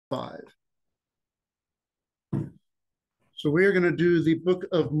5. So we are going to do the book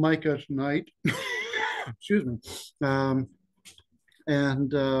of Micah tonight. Excuse me.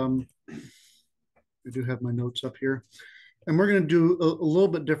 And I do have my notes up here. And we're going to do a little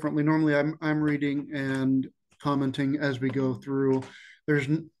bit differently. Normally, I'm reading and commenting as we go through.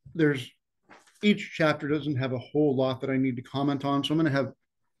 There's each chapter doesn't have a whole lot that I need to comment on, so I'm going to have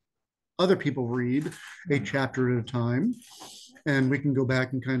other people read a chapter at a time, and we can go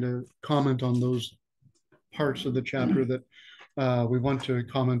back and kind of comment on those parts of the chapter that we want to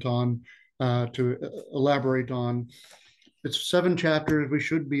comment on, to elaborate on. It's 7 chapters. We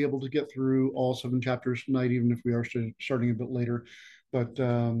should be able to get through all 7 chapters tonight, even if we are starting a bit later. But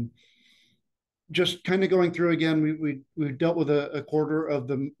just kind of going through again, we've dealt with a quarter of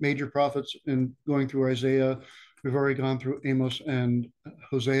the major prophets in going through Isaiah. We've already gone through Amos and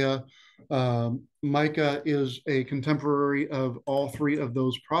Hosea. Micah is a contemporary of all 3 of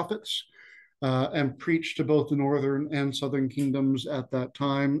those prophets, and preached to both the northern and southern kingdoms at that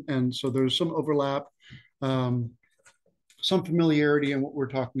time. And so there's some overlap, some familiarity in what we're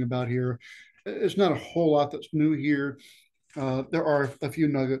talking about here. It's not a whole lot that's new here. There are a few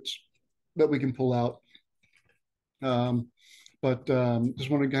nuggets that we can pull out. But just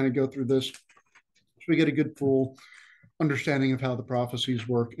want to kind of go through this so we get a good full understanding of how the prophecies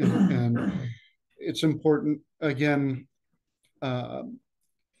work. And it's important, again, when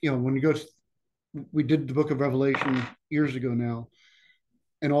you go to, we did the book of Revelation years ago now,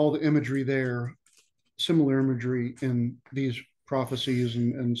 and all the imagery there, similar imagery in these prophecies.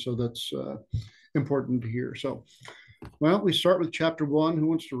 And so that's important to hear. So, well, we start with chapter 1. Who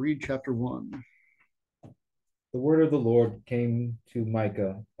wants to read chapter 1? The word of the Lord came to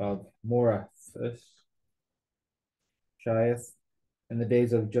Micah of Morathis, Shiath, in the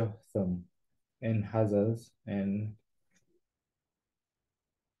days of Jotham, and Hazaz, and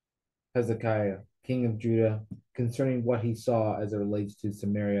Hezekiah, king of Judah, concerning what he saw as it relates to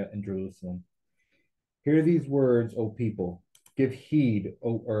Samaria and Jerusalem. Hear these words, O people. Give heed,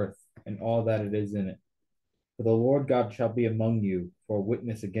 O earth, and all that it is in it. For the Lord God shall be among you for a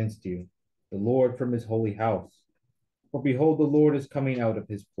witness against you, the Lord from his holy house. For behold, the Lord is coming out of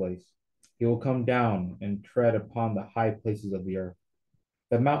his place. He will come down and tread upon the high places of the earth.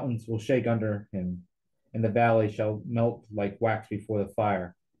 The mountains will shake under him, and the valley shall melt like wax before the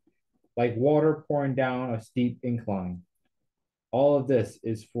fire, like water pouring down a steep incline. All of this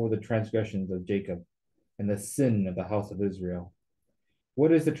is for the transgressions of Jacob and the sin of the house of Israel.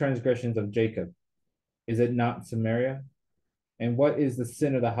 What is the transgressions of Jacob? Is it not Samaria? And what is the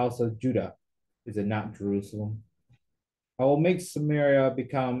sin of the house of Judah? Is it not Jerusalem? I will make Samaria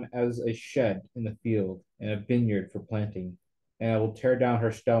become as a shed in the field and a vineyard for planting, and I will tear down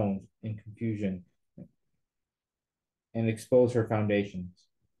her stones in confusion and expose her foundations.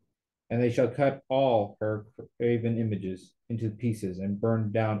 And they shall cut all her graven images into pieces and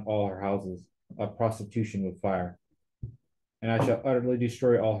burn down all her houses of prostitution with fire. And I shall utterly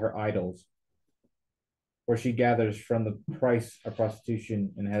destroy all her idols, for she gathers from the price of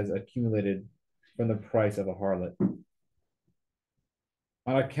prostitution and has accumulated from the price of a harlot.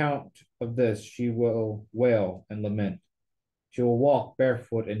 On account of this, she will wail and lament. She will walk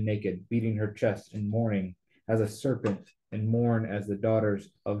barefoot and naked, beating her chest in mourning as a serpent, and mourn as the daughters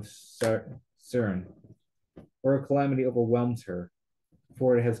of Seren. For a calamity overwhelms her,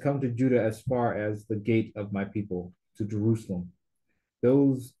 for it has come to Judah as far as the gate of my people, to Jerusalem.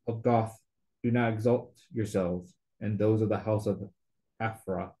 Those of Goth, do not exalt yourselves, and those of the house of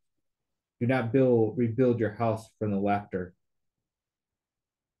Aphrah, do not rebuild your house from the laughter.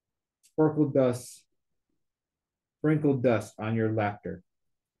 Sprinkle dust on your laughter.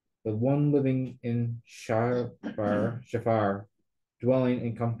 The one living in Shafar, dwelling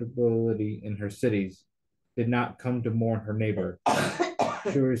in comfortability in her cities, did not come to mourn her neighbor.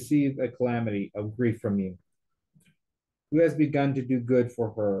 She will receive a calamity of grief from you. Who has begun to do good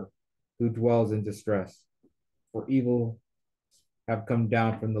for her who dwells in distress? For evil have come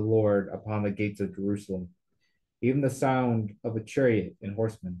down from the Lord upon the gates of Jerusalem, even the sound of a chariot and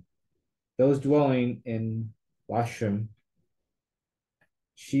horsemen. Those dwelling in Lashim,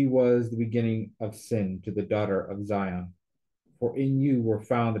 she was the beginning of sin to the daughter of Zion. For in you were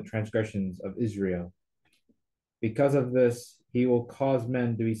found the transgressions of Israel. Because of this, he will cause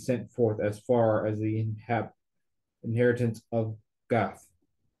men to be sent forth as far as the inheritance of Gath,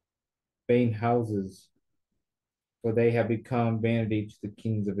 vain houses, for they have become vanity to the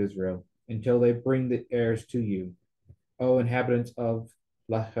kings of Israel, until they bring the heirs to you. O inhabitants of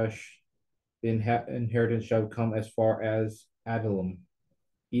Lachish, the inheritance shall come as far as Adullam,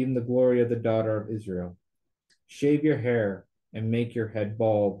 even the glory of the daughter of Israel. Shave your hair, and make your head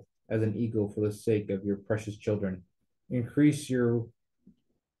bald as an eagle for the sake of your precious children. Increase your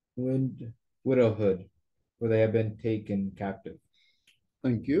widowhood, for they have been taken captive.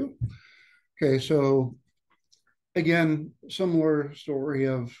 Thank you. Okay, so again, similar story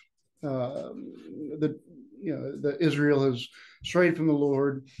of the the Israel has strayed from the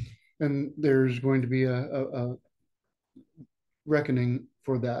Lord, and there's going to be a reckoning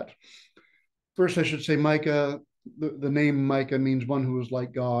for that. First, I should say Micah. The name Micah means one who is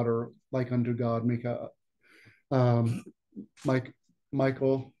like God or like unto God. Micah, um, Mike,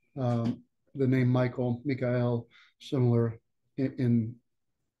 Michael. The name Michael, Michael, similar in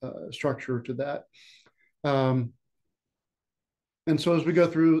structure to that. Um, and so as we go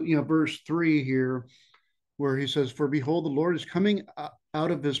through, verse 3 here, where he says, "For behold, the Lord is coming out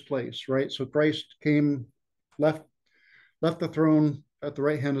of his place," right? So Christ came, left left the throne at the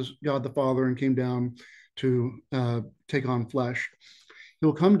right hand of God the Father and came down to take on flesh.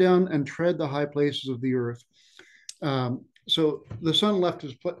 He'll come down and tread the high places of the earth. So the Son left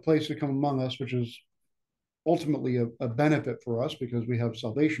his place to come among us, which is ultimately a benefit for us because we have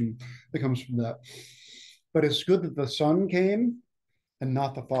salvation that comes from that. But it's good that the Son came and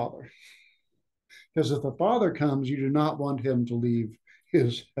not the Father. Because if the Father comes, you do not want him to leave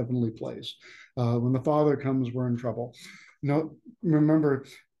his heavenly place. When the Father comes, we're in trouble. No, remember,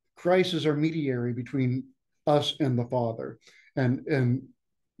 Christ is our mediator between us and the Father, and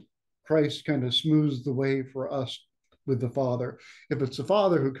Christ kind of smooths the way for us with the Father. If it's the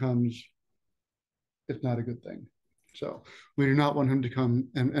Father who comes, it's not a good thing. So we do not want him to come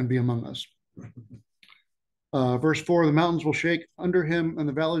and be among us. Verse 4, the mountains will shake under him and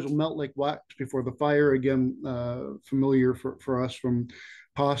the valleys will melt like wax before the fire. Again, familiar for us from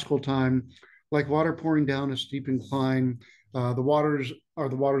Paschal time. Like water pouring down a steep incline, the waters are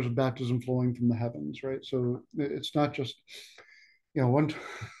the waters of baptism flowing from the heavens, right? So it's not just, one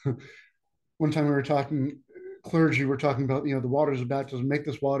one time we were talking, clergy were talking about, the waters of baptism, make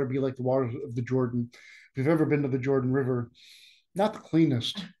this water be like the waters of the Jordan. If you've ever been to the Jordan River, not the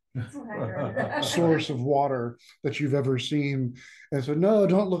cleanest source of water that you've ever seen. And so, no,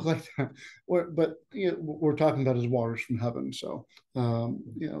 don't look like that. But we're talking about his waters from heaven. So,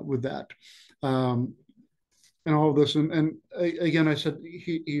 with that. And all of this. And again, I said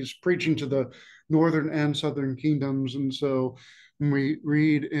he's preaching to the northern and southern kingdoms. And so when we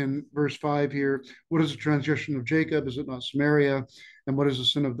read in verse 5 here, what is the transgression of Jacob? Is it not Samaria? And what is the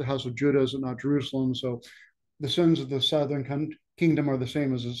sin of the house of Judah? Is it not Jerusalem? So the sins of the southern kingdom are the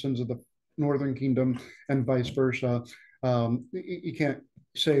same as the sins of the northern kingdom and vice versa. You can't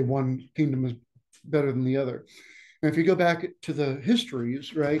say one kingdom is better than the other. And if you go back to the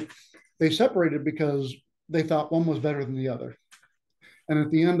histories, right, they separated because they thought one was better than the other. And at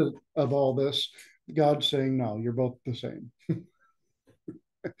the end of all this, God's saying, no, you're both the same.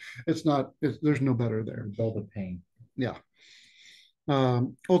 There's no better there. Both a pain. Yeah.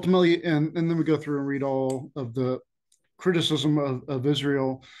 Ultimately, and then we go through and read all of the criticism of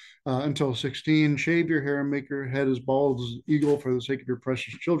Israel until 16. Shave your hair and make your head as bald as an eagle for the sake of your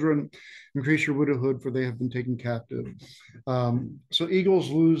precious children. Increase your widowhood, for they have been taken captive. So eagles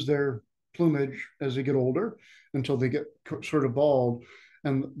lose their plumage as they get older until they get sort of bald.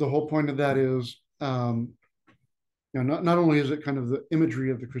 And the whole point of that is, not only is it kind of the imagery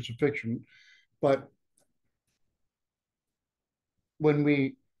of the crucifixion, but when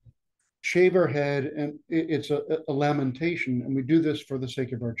we shave our head and it's a lamentation, and we do this for the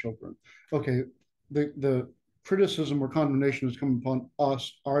sake of our children. Okay, the criticism or condemnation has come upon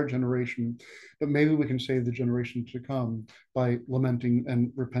us, our generation, but maybe we can save the generation to come by lamenting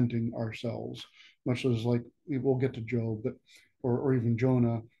and repenting ourselves, much as like we'll get to Job, or even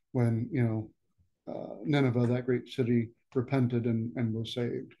Jonah, when Nineveh, that great city, repented and was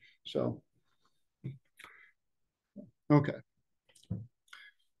saved. So okay,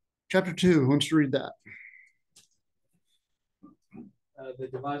 chapter 2, who wants to read that? They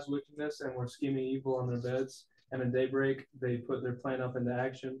devised wickedness and were scheming evil on their beds. And at daybreak, they put their plan up into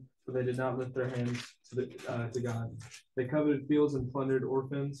action, for they did not lift their hands to God. They coveted fields and plundered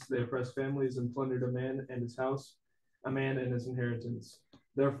orphans. They oppressed families and plundered a man and his house, a man and his inheritance.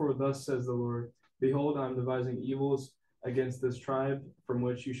 Therefore, thus says the Lord, behold, I am devising evils against this tribe, from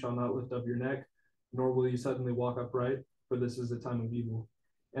which you shall not lift up your neck, nor will you suddenly walk upright, for this is a time of evil.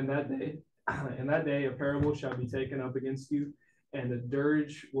 And that day, a parable shall be taken up against you, and a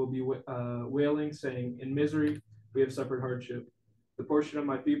dirge will be wailing, saying, in misery we have suffered hardship. The portion of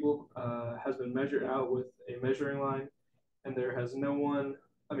my people has been measured out with a measuring line, and there was no one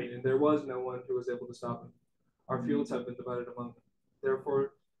who was able to stop him. Our fields have been divided among them.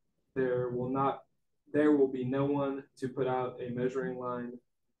 Therefore, there will not There will be no one to put out a measuring line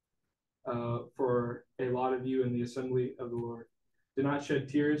for a lot of you in the assembly of the Lord. Do not shed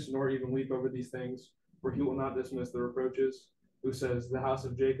tears, nor even weep over these things, for he will not dismiss the reproaches. Who says, the house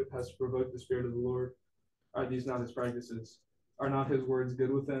of Jacob has provoked the Spirit of the Lord? Are these not his practices? Are not his words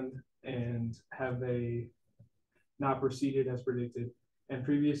good with them? And have they not proceeded as predicted? And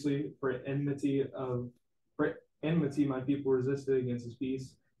previously, for enmity, my people resisted against his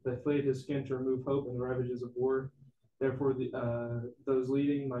peace. They flayed his skin to remove hope in the ravages of war. Therefore, those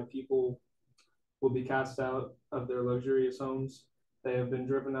leading my people will be cast out of their luxurious homes. They have been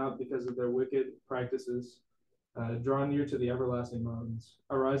driven out because of their wicked practices. Draw near to the everlasting mountains.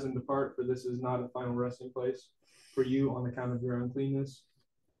 Arise and depart, for this is not a final resting place for you on account of your uncleanness.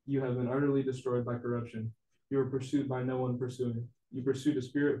 You have been utterly destroyed by corruption. You are pursued by no one pursuing. You pursued a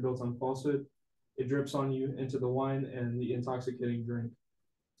spirit built on falsehood. It drips on you into the wine and the intoxicating drink.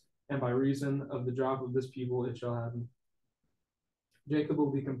 And by reason of the drop of this people, it shall happen. Jacob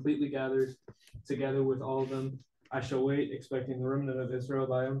will be completely gathered together with all of them. I shall wait, expecting the remnant of Israel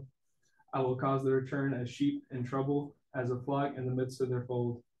by him. I will cause their return as sheep in trouble, as a flock in the midst of their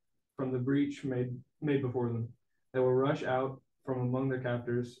fold, from the breach made before them. They will rush out from among their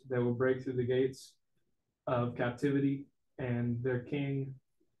captors. They will break through the gates of captivity, and their king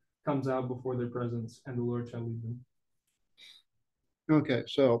comes out before their presence, and the Lord shall lead them. Okay,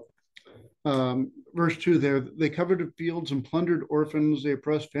 so verse 2 there, they covered the fields and plundered orphans, they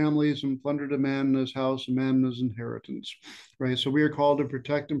oppressed families and plundered a man in his house, a man in his inheritance, right? So we are called to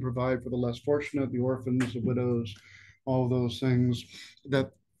protect and provide for the less fortunate, the orphans, the widows, all of those things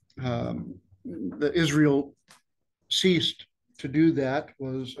that that Israel ceased to do. That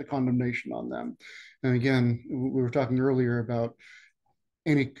was a condemnation on them. And again, we were talking earlier about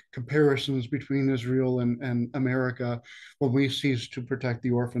any comparisons between Israel and America. When we cease to protect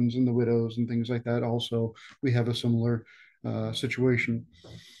the orphans and the widows and things like that, also we have a similar situation.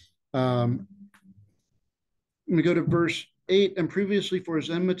 Let me go to verse 8. And previously for his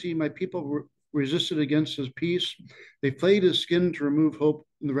enmity, my people resisted against his peace. They flayed his skin to remove hope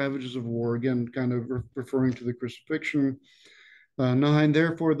in the ravages of war. Again, kind of referring to the crucifixion. 9,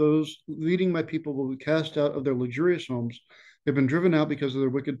 therefore those leading my people will be cast out of their luxurious homes. They've been driven out because of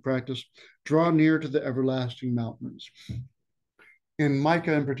their wicked practice. Draw near to the everlasting mountains. In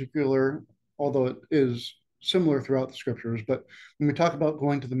Micah in particular, although it is similar throughout the scriptures, but when we talk about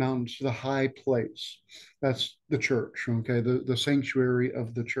going to the mountains, to the high place, that's the church, okay, the sanctuary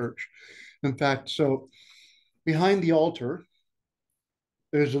of the church. In fact, so behind the altar,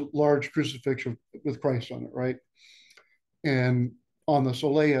 there's a large crucifixion with Christ on it, right? And on the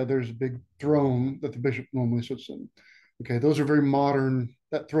solea, there's a big throne that the bishop normally sits in. Okay, those are very modern.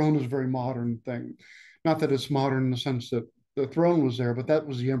 That throne is a very modern thing. Not that it's modern in the sense that the throne was there, but that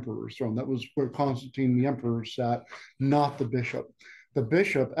was the emperor's throne. That was where Constantine, the emperor, sat, not the bishop. The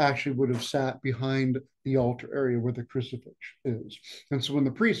bishop actually would have sat behind the altar area where the crucifix is. And so when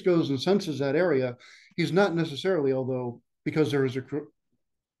the priest goes and senses that area, he's not necessarily, although because there is a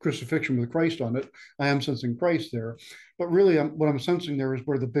crucifixion with Christ on it, I am sensing Christ there. But really, what I'm sensing there is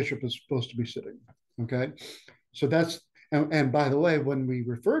where the bishop is supposed to be sitting. Okay, so that's, and by the way, when we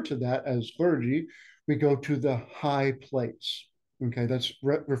refer to that as clergy, we go to the high place. Okay, that's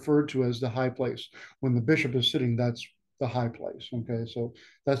referred to as the high place. When the bishop is sitting, that's the high place. Okay, so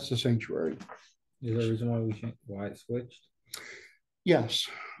that's the sanctuary. Is there a reason why it switched? Yes,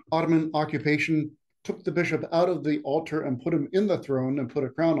 Ottoman occupation took the bishop out of the altar and put him in the throne and put a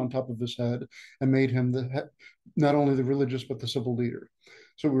crown on top of his head and made him not only the religious but the civil leader.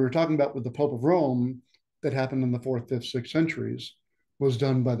 So we were talking about with the Pope of Rome that happened in the 4th, 5th, 6th centuries was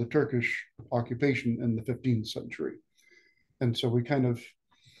done by the Turkish occupation in the 15th century. And so we kind of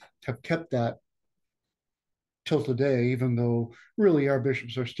have kept that till today, even though really our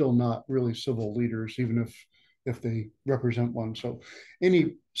bishops are still not really civil leaders, even if they represent one. So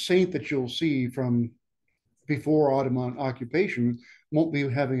any saint that you'll see from before Ottoman occupation won't be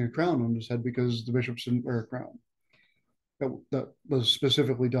having a crown on his head because the bishops didn't wear a crown. That was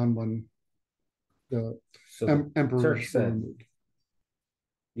specifically done when the emperors were removed.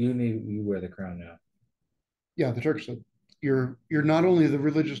 You wear the crown now. Yeah, the Turks said, you're not only the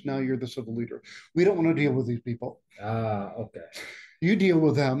religious now, you're the civil leader. We don't want to deal with these people. Okay. You deal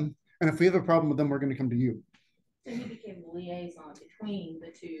with them, and if we have a problem with them, we're going to come to you. So he became the liaison between the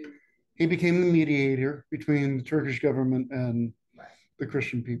two. He became the mediator between the Turkish government and the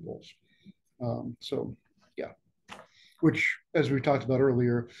Christian peoples. So, yeah, which, as we talked about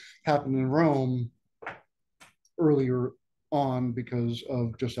earlier, happened in Rome earlier on because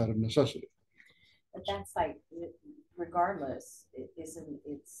of just out of necessity. But that's like, regardless,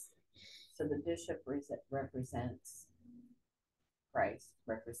 it's So the bishop represents Christ,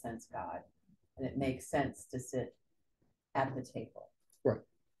 represents God, and it makes sense to sit at the table. Right.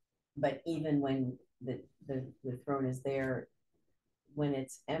 But even when the throne is there, when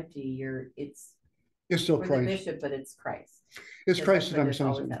it's empty, it's still for Christ. The bishop, but it's Christ. It's Christ that I'm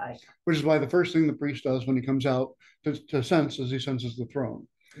sensing, which is why the first thing the priest does when he comes out to sense is he senses the throne.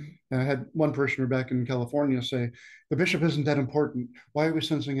 And I had one parishioner back in California say, the bishop isn't that important. Why are we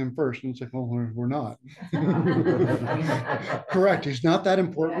sensing him first? And it's like, well, we're not. Correct. He's not that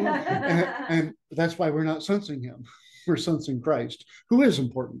important. And that's why we're not sensing him. We're sensing Christ, who is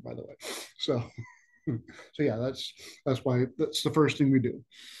important, by the way. So yeah, that's why that's the first thing we do.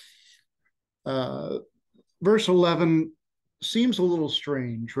 Verse 11 seems a little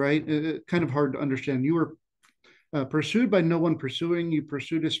strange, right? Kind of hard to understand. You were pursued by no one pursuing. You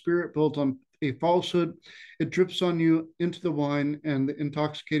pursued a spirit built on a falsehood. It drips on you into the wine and the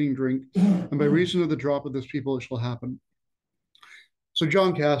intoxicating drink. And by reason of the drop of this people, it shall happen. So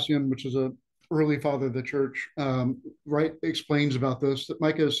John Cassian, which is a early father of the church, explains about this, that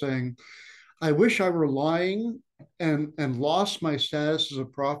Micah is saying, I wish I were lying and lost my status as a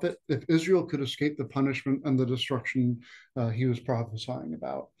prophet if Israel could escape the punishment and the destruction he was prophesying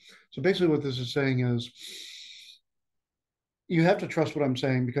about. So basically what this is saying is, you have to trust what I'm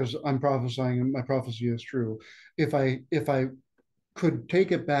saying because I'm prophesying and my prophecy is true. If I could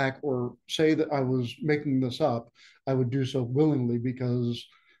take it back or say that I was making this up, I would do so willingly because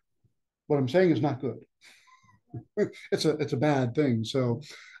what I'm saying is not good. It's a bad thing. So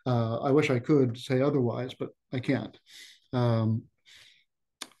I wish I could say otherwise, but I can't. And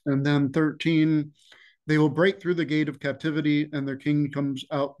then 13, they will break through the gate of captivity, and their king comes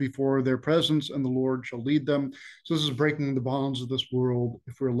out before their presence, and the Lord shall lead them. So this is breaking the bonds of this world.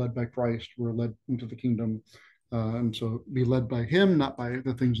 If we're led by Christ, we're led into the kingdom. And so be led by him, not by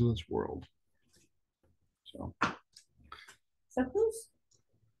the things of this world. So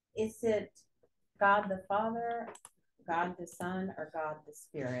Is it God the Father, God the Son, or God the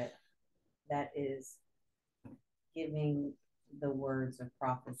Spirit that is giving the words of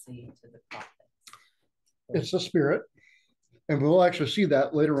prophecy to the prophet? It's the Spirit, and we'll actually see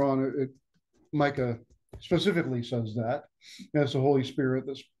that later on. Micah specifically says that it's the Holy Spirit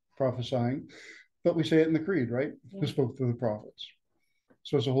that's prophesying, but we say it in the creed, right? Yeah. Who spoke through the prophets.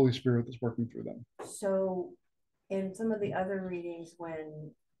 So it's the Holy Spirit that's working through them. So in some of the other readings,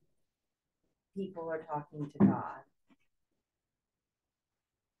 when people are talking to God,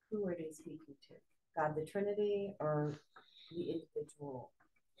 who are they speaking to? God the Trinity or the individual?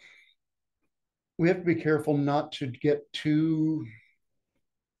 We have to be careful not to get too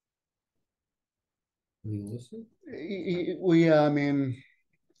legalistic. I mean,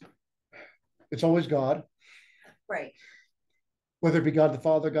 it's always God. Right. Whether it be God the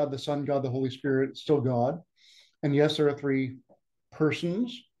Father, God the Son, God the Holy Spirit, it's still God. And yes, there are three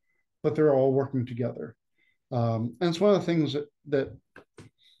persons, but they're all working together. And it's one of the things that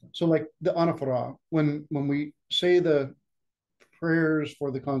so like the anaphora, when we say the prayers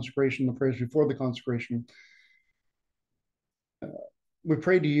for the consecration, the prayers before the consecration, we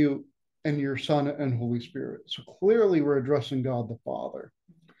pray to you and your Son and Holy Spirit. So clearly we're addressing God the Father,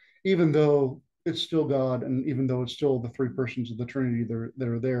 even though it's still God, and even though it's still the three persons of the Trinity that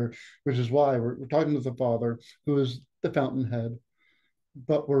are there, which is why we're talking to the Father, who is the fountainhead,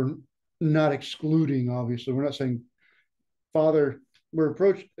 but we're not excluding, obviously. We're not saying, Father, we're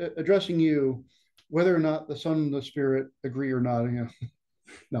addressing you, whether or not the Son and the Spirit agree or not. You know,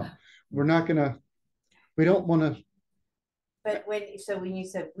 no, we're not gonna. We don't want to. But when you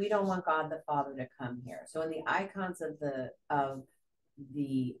said we don't want God the Father to come here, so in the icons of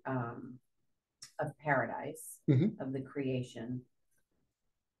paradise, mm-hmm. of the creation,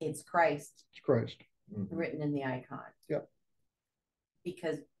 it's Christ. It's Christ written in the icon. Yep.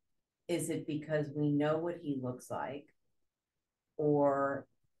 Is it because we know what he looks like, or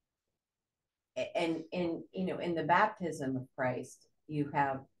and you know, in the baptism of Christ, you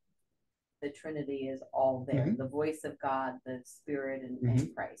have the Trinity is all there, mm-hmm. the voice of God, the Spirit, and, mm-hmm.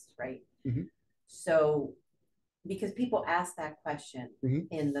 and Christ, right? Mm-hmm. So, because people ask that question mm-hmm.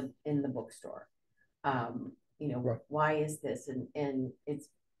 in the bookstore, you know, right. Why is this? And it's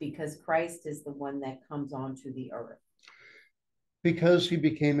because Christ is the one that comes onto the earth. Because he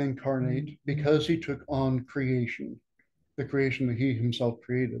became incarnate, mm-hmm. because he took on creation, the creation that he himself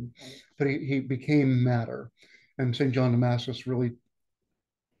created, right. But he became matter. And St. John Damascus really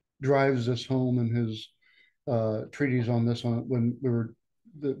drives this home in his treatise on this when we were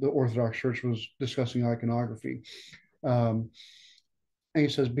the Orthodox Church was discussing iconography. And he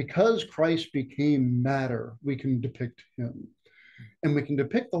says, because Christ became matter, we can depict him. And we can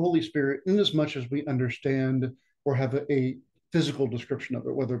depict the Holy Spirit in as much as we understand or have a physical description of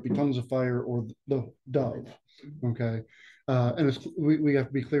it, whether it be tongues of fire or the dove. Okay. And we have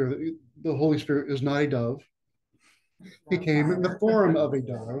to be clear that the Holy Spirit is not a dove. He came in the form of a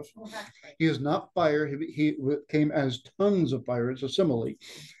dove. He is not fire. He came as tongues of fire. It's a simile.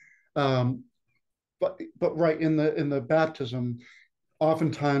 Um, but right in the baptism,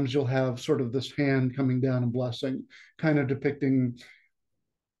 oftentimes you'll have sort of this hand coming down and blessing, kind of depicting,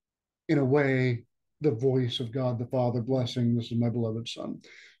 in a way, the voice of God the Father blessing, this is my beloved Son.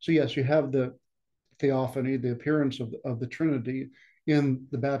 So yes, you have the theophany, the appearance of the Trinity in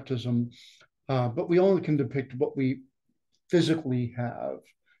the baptism, but we only can depict what we physically have.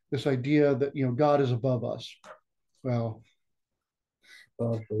 This idea that God is above us. Well,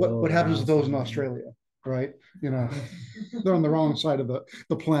 what happens to those in Australia, right? They're on the wrong side of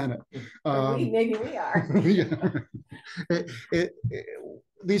the planet. Maybe we are. Yeah.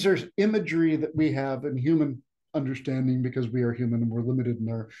 These are imagery that we have in human understanding because we are human and we're limited in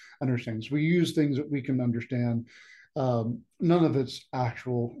our understandings. We use things that we can understand. None of it's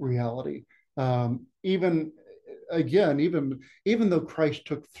actual reality. Even though Christ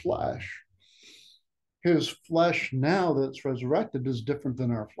took flesh, his flesh now that's resurrected is different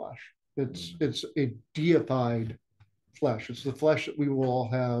than our flesh. It's a deified flesh. It's the flesh that we will all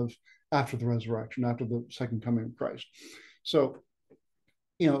have after the resurrection, after the second coming of Christ. So,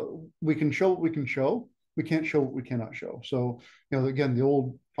 we can show what we can show. We can't show what we cannot show. So, again, the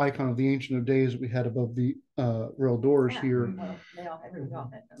old icon of the Ancient of Days that we had above the rail doors here. Well, they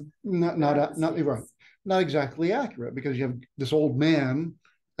all had them. Not exactly accurate, because you have this old man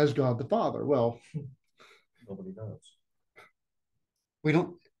as God the Father. Well, nobody does.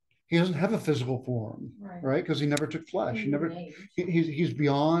 He doesn't have a physical form, right? Because he never took flesh. He's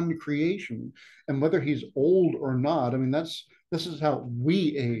beyond creation. And whether he's old or not, I mean, this is how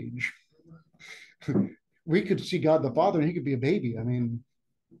we age. We could see God the Father and he could be a baby. I mean,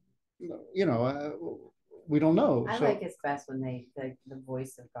 we don't know. I like it's best when the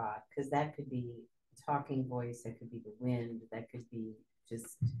voice of God, because that could be talking voice, that could be the wind, that could be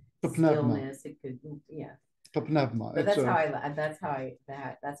just stillness. It could, yeah. But that's how I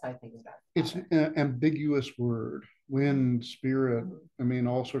think about it. It's an ambiguous word. Wind, spirit, I mean,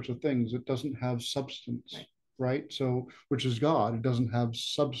 all sorts of things. It doesn't have substance, right? So, which is God. It doesn't have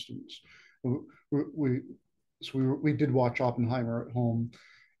substance. We did watch Oppenheimer at home,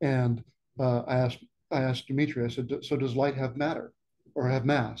 and I asked Dimitri. I said, "So does light have matter or have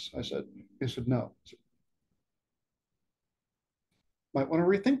mass?" He said, "No." I said, might want to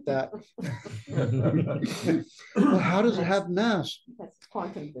rethink that. Well, how does it have mass? That's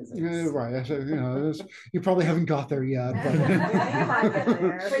quantum physics. Yeah, right. I said, you probably haven't got there yet.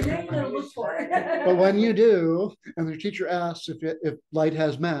 But when you do, and the teacher asks if light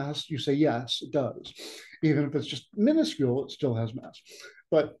has mass, you say yes, it does. Even if it's just minuscule, it still has mass.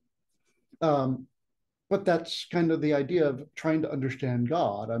 But that's kind of the idea of trying to understand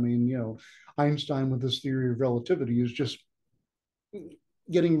God. I mean, Einstein with his theory of relativity is just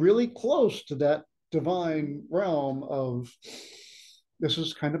getting really close to that divine realm of this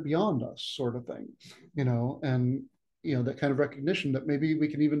is kind of beyond us sort of thing, and that kind of recognition that maybe we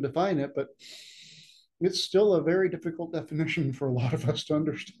can even define it, but it's still a very difficult definition for a lot of us to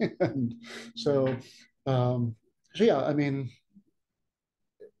understand. So yeah, I mean,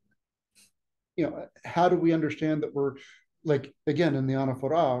 how do we understand that we're, like, again, in the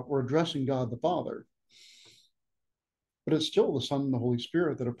Anaphora, we're addressing God the Father, but it's still the Son and the Holy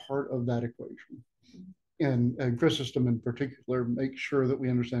Spirit that are part of that equation. And Chrysostom in particular makes sure that we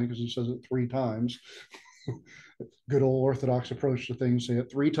understand it, because he says it 3 times. Good old Orthodox approach to things, say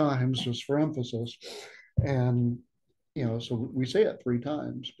it 3 times just for emphasis. And, so we say it 3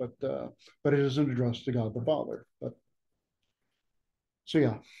 times, but it isn't addressed to God the Father. But so,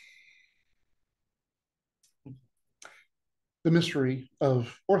 yeah. The mystery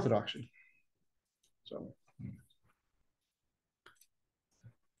of orthodoxy. So.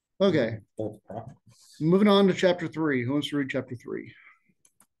 Okay. Moving on to chapter 3. Who wants to read chapter 3?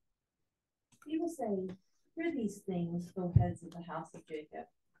 He will say, "Hear these things, O heads of the house of Jacob,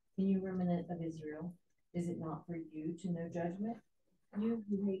 and you remnant of Israel. Is it not for you to know judgment? You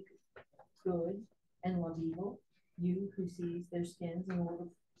who hate good and love evil, you who seize their skins in order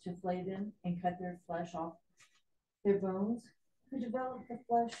to flay them and cut their flesh off their bones, who devoured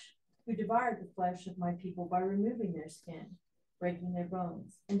the flesh of my people by removing their skin, breaking their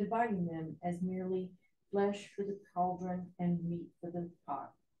bones, and dividing them as merely flesh for the cauldron and meat for the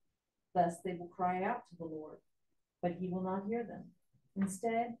pot. Thus they will cry out to the Lord, but he will not hear them.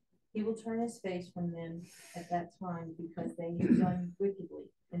 Instead, He will turn his face from them at that time because they have done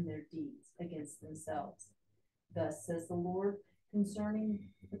wickedly in their deeds against themselves. Thus says the Lord concerning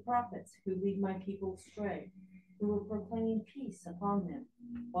the prophets who lead my people astray, who were proclaiming peace upon them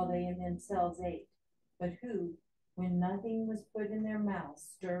while they in themselves ate, but who, when nothing was put in their mouths,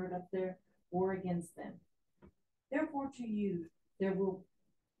 stirred up their war against them. Therefore to you there will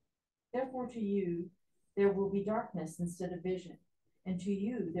be darkness instead of vision, and to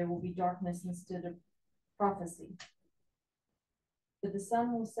you there will be darkness instead of prophecy. For the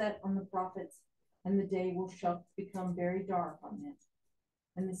sun will set on the prophets, and the day will become very dark on them.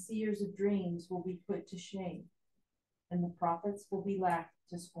 And the seers of dreams will be put to shame, and the prophets will be laughed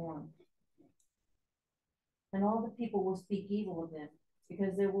to scorn. And all the people will speak evil of them,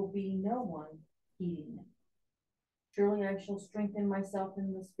 because there will be no one heeding them. Surely I shall strengthen myself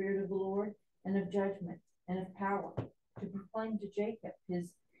in the spirit of the Lord, and of judgment, and of power, to proclaim to Jacob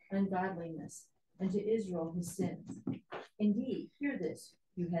his ungodliness, and to Israel his sins. Indeed, hear this,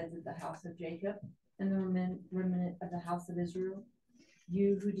 you heads of the house of Jacob, and the remnant of the house of Israel,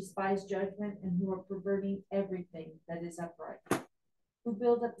 you who despise judgment and who are perverting everything that is upright, who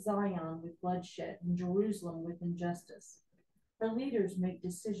build up Zion with bloodshed and Jerusalem with injustice. Her leaders make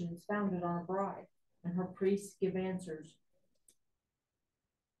decisions founded on a bribe, and her priests give answers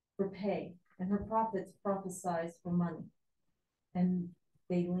for pay, and her prophets prophesy for money. And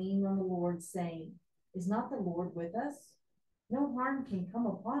they lean on the Lord, saying, is not the Lord with us? No harm can come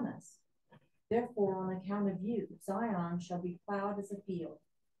upon us. Therefore, on account of you, Zion shall be plowed as a field,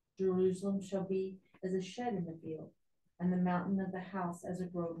 Jerusalem shall be as a shed in the field, and the mountain of the house as a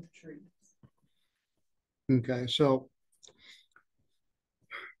grove of trees. Okay, so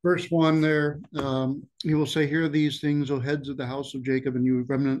verse 1 there, he will say, hear these things, O heads of the house of Jacob, and you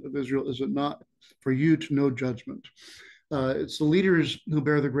remnant of Israel, is it not for you to know judgment? It's the leaders who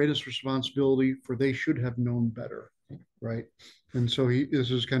bear the greatest responsibility, for they should have known better, right? And so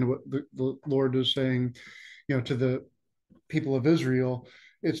this is kind of what the Lord is saying, to the people of Israel.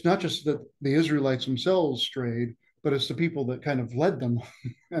 It's not just that the Israelites themselves strayed, but it's the people that kind of led them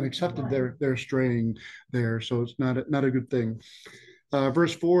and accepted their straying there. So it's not a good thing.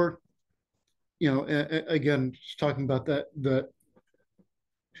 Verse 4, again, it's talking about that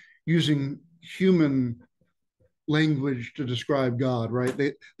using human language to describe God, right?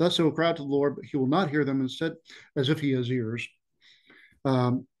 Thus they will cry out to the Lord, but he will not hear them, instead, as if he has ears.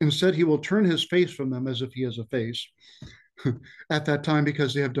 Instead, he will turn his face from them as if he has a face at that time,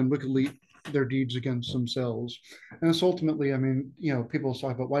 because they have done wickedly their deeds against themselves. And it's ultimately, people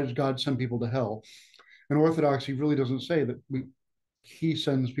talk about, why does God send people to hell? And Orthodoxy really doesn't say that he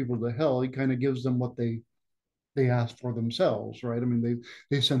sends people to hell. He kind of gives them what they ask for themselves, right?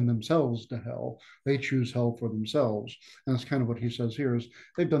 They send themselves to hell. They choose hell for themselves. And that's kind of what he says here, is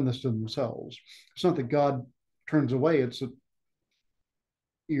they've done this to themselves. It's not that God turns away. It's that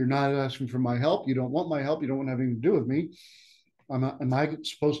you're not asking for my help. You don't want my help. You don't want anything to do with me. Am I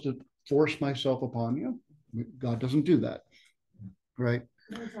supposed to force myself upon you? God doesn't do that, right?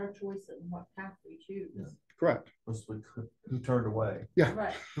 It's our choice in what path we choose. Yeah. Correct. Who turned away? Yeah.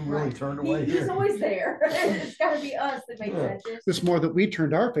 Right. Who really turned away? He's always there. It's got to be us that makes that decision. It's more that we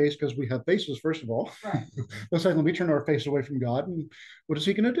turned our face, because we have faces, first of all. Right. The second, we turn our face away from God, and what is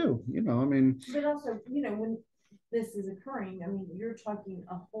he going to do? But also, when this is occurring, you're talking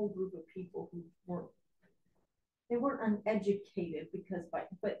a whole group of people who weren't uneducated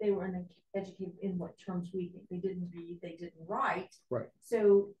but they were uneducated in what terms we think. They didn't read, they didn't write. Right.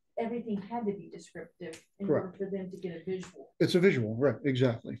 So everything had to be descriptive in Correct. order for them to get a visual. It's a visual, right?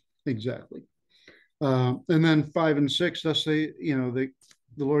 Exactly. And then 5 and 6, thus the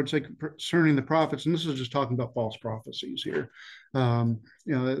Lord said concerning the prophets, and this is just talking about false prophecies here.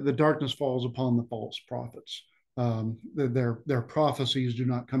 The darkness falls upon the false prophets. Their prophecies do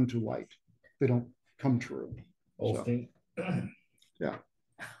not come to light. They don't come true. So, yeah.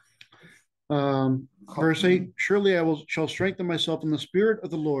 Verse 8, surely I shall strengthen myself in the spirit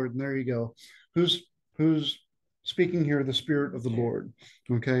of the Lord. And there you go. Who's speaking here? The spirit of the Lord.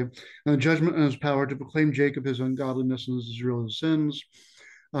 Okay. And the judgment and his power to proclaim Jacob his ungodliness and Israel his sins.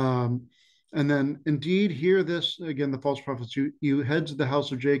 And then indeed hear this, again, the false prophets, you heads of the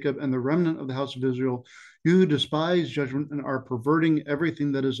house of Jacob and the remnant of the house of Israel, you who despise judgment and are perverting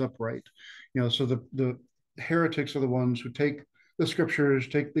everything that is upright. So the heretics are the ones who take the scriptures,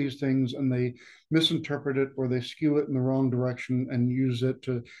 take these things, and they misinterpret it, or they skew it in the wrong direction and use it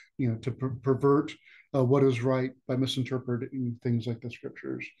to pervert what is right by misinterpreting things like the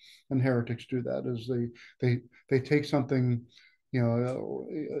scriptures. And heretics do that, is they take something,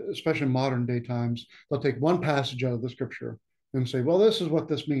 especially in modern day times, they'll take one passage out of the scripture and say, well, this is what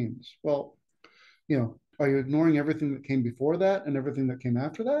this means. Well, are you ignoring everything that came before that and everything that came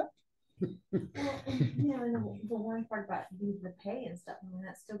after that? Well, and the one part about the pay and stuff, I mean,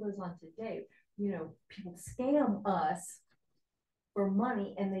 that still goes on today. People scam us for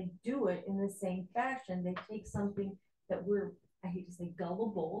money, and they do it in the same fashion. They take something that I hate to say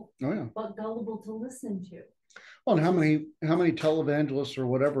gullible, but gullible to listen to. Well, and how many televangelists or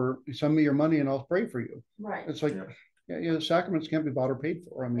whatever, send me your money and I'll pray for you. Right. It's like, sacraments can't be bought or paid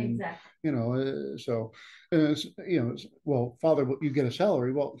for. I mean, exactly. Well, Father, you get a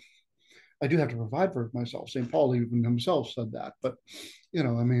salary. Well, I do have to provide for myself. St. Paul even himself said that. But, I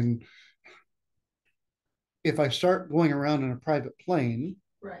mean, if I start going around in a private plane,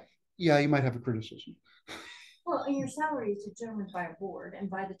 right. Yeah, you might have a criticism. Well, and your salary is determined by a board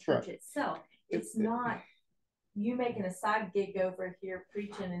and by the church itself. It's not you making a side gig over here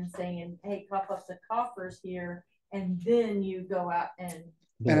preaching and saying, hey, cough up the coffers here, and then you go out and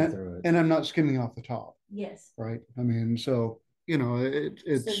I'm not skimming off the top. Yes. Right. I mean, so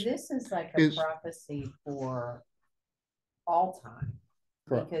it's so this is like a prophecy for all time.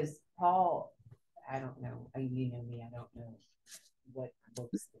 Correct. Because Paul, I don't know, you know me, I don't know what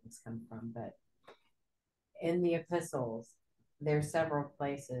books things come from, but in the epistles, there's several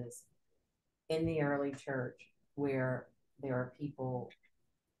places in the early church where there are people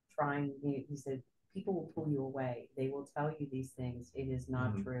he said, people will pull you away. They will tell you these things. It is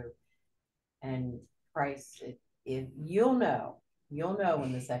not true. And Christ, if you'll know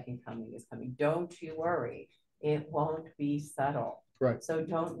when the second coming is coming. Don't you worry. It won't be subtle. Right. So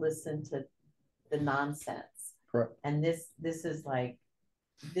don't listen to the nonsense. Correct. And this is like,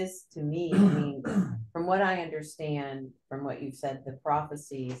 this to me, I mean, from what I understand, from what you've said, the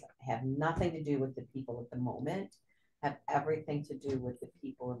prophecies have nothing to do with the people at the moment, have everything to do with the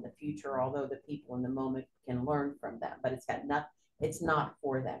people in the future, although the people in the moment can learn from them, but it's not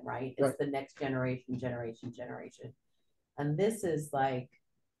for them, right? It's the next generation. And this is like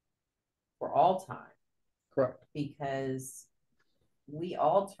for all time. Correct. Because we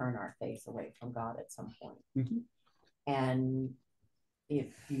all turn our face away from God at some point. Mm-hmm. And if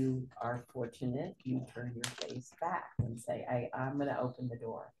you are fortunate, you turn your face back and say, I'm going to open the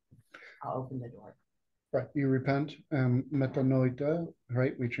door. I'll open the door. Right. You repent, metanoita,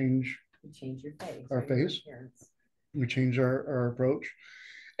 right? We change your face. Our face. We change our approach.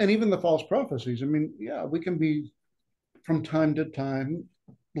 And even the false prophecies. I mean, we can be from time to time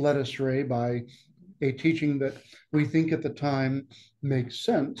led astray by a teaching that we think at the time makes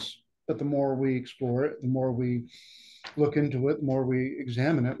sense, but the more we explore it, the more we look into it, the more we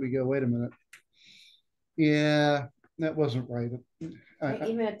examine it, we go, wait a minute. Yeah, that wasn't right.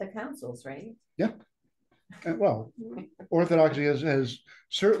 Even at the councils, right? Yeah. Well, Orthodoxy has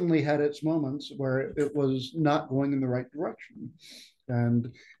certainly had its moments where it was not going in the right direction.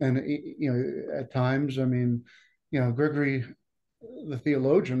 And at times, I mean, Gregory, the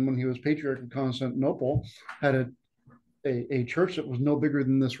theologian, when he was Patriarch of Constantinople, had a church that was no bigger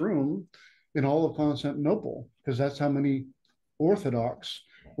than this room in all of Constantinople, because that's how many Orthodox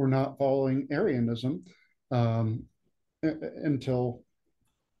were not following Arianism until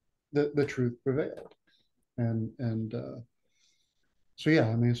the truth prevailed. And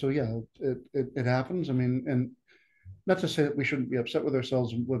it happens. I mean, and not to say that we shouldn't be upset with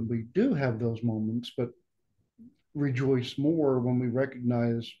ourselves when we do have those moments, but rejoice more when we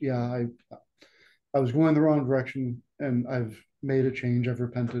recognize, I was going the wrong direction and I've made a change, I've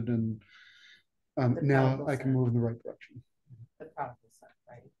repented, and now I can move in the right direction. The prodigal son,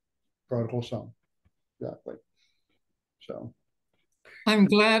 right? Prodigal son, exactly. So I'm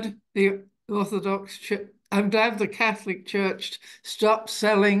glad the I'm glad the Catholic Church stopped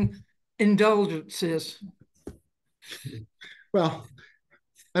selling indulgences. Well,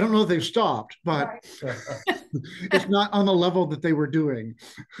 I don't know if they've stopped, but it's not on the level that they were doing.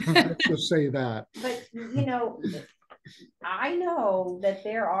 Let's just say that. But, I know that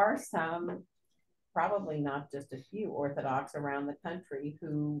there are some, probably not just a few Orthodox around the country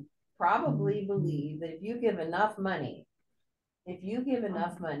who probably believe that if you give enough money,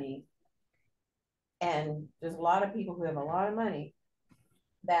 and there's a lot of people who have a lot of money,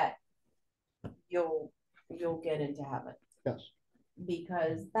 that you'll get into heaven. Yes.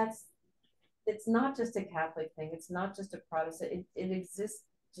 Because it's not just a Catholic thing. It's not just a Protestant. It exists.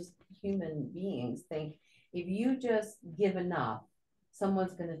 Just human beings think if you just give enough,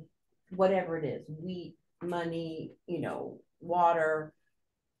 someone's going to, whatever it is, wheat, money, water,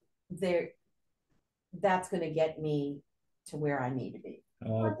 that's going to get me to where I need to be. A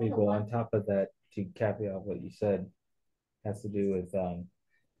lot of people on top of that, to caveat what you said, has to do with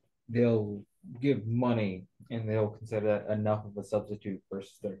they'll give money and they'll consider that enough of a substitute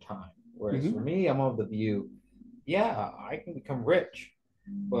versus their time. Whereas Mhm. for me, I'm of the view, yeah, I can become rich,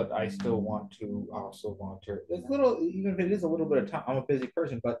 but I still want to also volunteer. It's little, even if it is a little bit of time. I'm a busy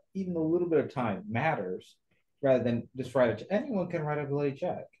person, but even a little bit of time matters rather than just write a check. Anyone can write a bloody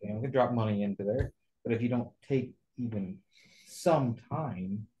check. Anyone can drop money into there. But if you don't take even some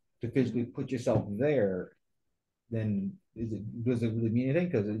time to physically put yourself there, then does it really mean anything?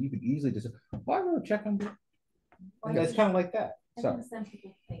 Because you could easily just, well, I wrote a check on it. And that's kind of like that. I So think some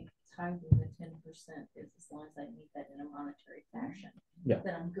people think tithing the 10% is as long as I meet that in a monetary fashion, Yeah.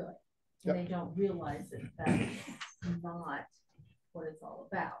 that I'm good. And they don't realize that that's not what it's all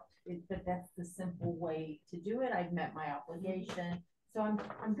about. But that's the simple way to do it. I've met my obligation, so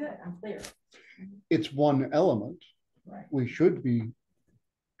I'm good. I'm clear. It's one element. Right. We should be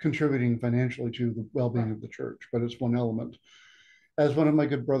contributing financially to the well-being of the church, but it's one element. As one of my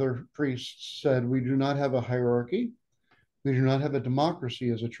good brother priests said, we do not have a hierarchy. We do not have a democracy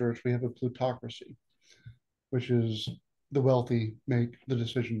as a church. We have a plutocracy, which is the wealthy make the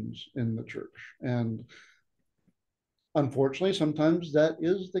decisions in the church. And unfortunately, sometimes that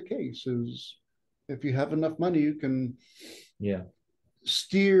is the case. Is if you have enough money, you can yeah,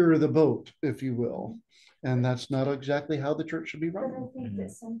 steer the boat, if you will. And that's not exactly how the church should be But I run. think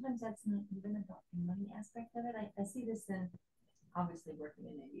that sometimes that's not even about the money aspect of it. I see this in obviously working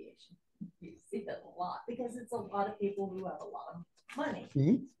in aviation. You see that a lot because it's a lot of people who have a lot of money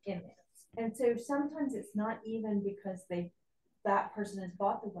in there. And so sometimes it's not even because that person is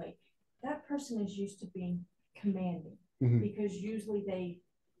bought the way. That person is used to being commanding because usually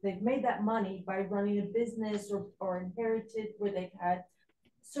they've made that money by running a business or inherited where they've had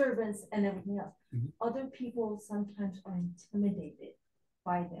servants and everything else. Other people sometimes are intimidated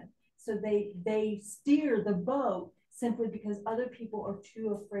by them. So they steer the boat simply because other people are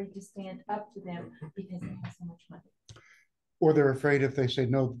too afraid to stand up to them because they have so much money. Or they're afraid if they say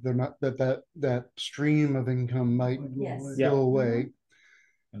no, they're not that stream of income might go away.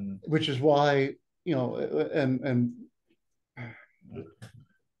 Which is why, and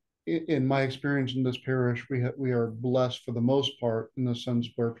in my experience in this parish, we are blessed for the most part in the sense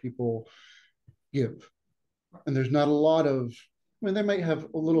where people give, and there's not a lot of. I mean, they might have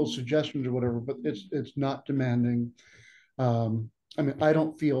a little suggestions or whatever, but it's not demanding. I mean, I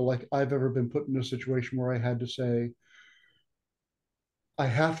don't feel like I've ever been put in a situation where I had to say, I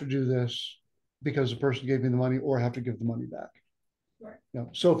have to do this because the person gave me the money, or I have to give the money back. Right.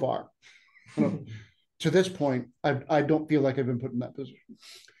 So far, to this point, I don't feel like I've been put in that position.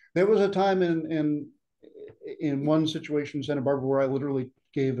 There was a time in one situation in Santa Barbara where I literally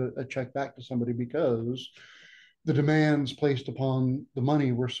gave a check back to somebody because the demands placed upon the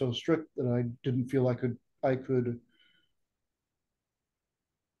money were so strict that I didn't feel I could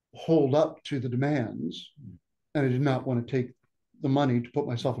hold up to the demands, and I did not want to take the money to put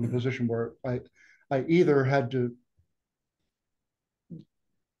myself in a position where I either had to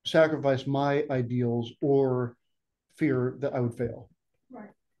sacrifice my ideals or fear that I would fail. Right.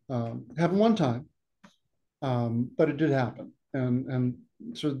 Happened one time, but it did happen, and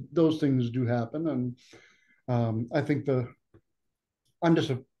so those things do happen, and I think I'm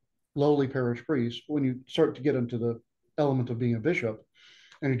just a lowly parish priest. When you start to get into the element of being a bishop,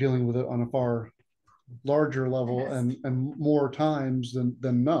 and you're dealing with it on a far larger level and more times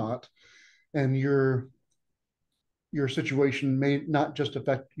than not, and your situation may not just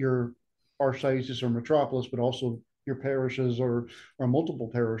affect your archdiocese or metropolis, but also your parishes or multiple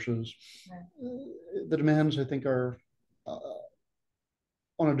parishes. Right. The demands, I think, are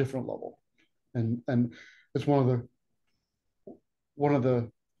on a different level, and it's one of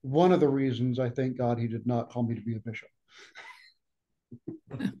the reasons I thank God He did not call me to be a bishop.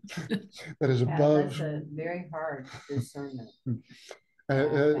 That is above. That's a very hard discernment.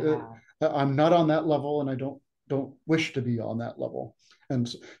 I'm not on that level, and I don't wish to be on that level.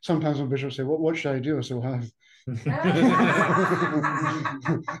 And sometimes when bishops say, what should I do? I say, well,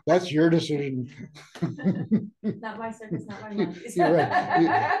 that's your decision. Not my circus, not my monkeys. You're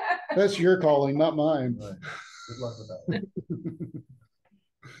right. That's your calling, not mine. Right. Good luck with that.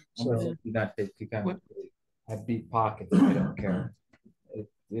 So not to kind of have deep pockets. I don't care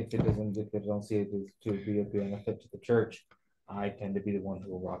if they don't see it as to be a benefit to the church. I tend to be the one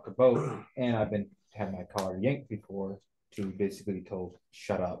who will rock a boat, and I've been had my collar yanked before to basically be told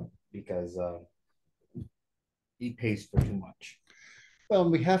shut up because he pays for too much. Well,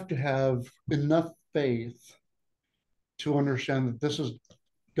 we have to have enough faith to understand that this is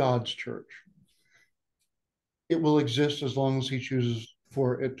God's church. It will exist as long as He chooses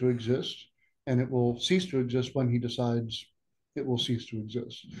for it to exist, and it will cease to exist when He decides it will cease to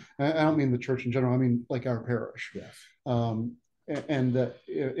exist. I don't mean the church in general. I mean like our parish. Yes. And that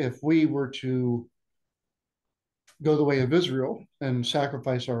if we were to go the way of Israel and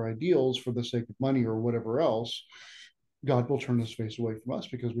sacrifice our ideals for the sake of money or whatever else, God will turn his face away from us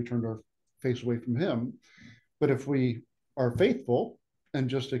because we turned our face away from him. But if we are faithful and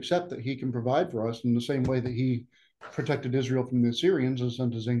just accept that he can provide for us in the same way that he protected Israel from the Assyrians and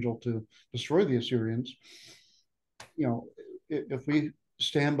sent his angel to destroy the Assyrians, if we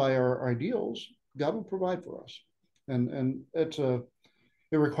stand by our ideals, God will provide for us. And it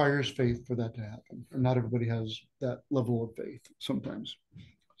requires faith for that to happen. And not everybody has that level of faith sometimes.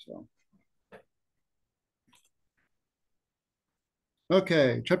 So,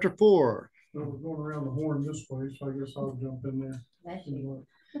 okay, chapter 4. So we're going around the horn this way, so I guess I'll jump in there. Thank you.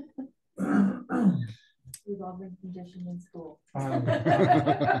 We've all been conditioned in school.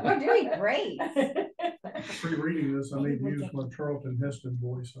 You're doing great. Pre-reading this, I need to use my Charlton Heston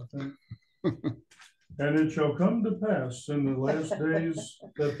voice, I think. And it shall come to pass in the last days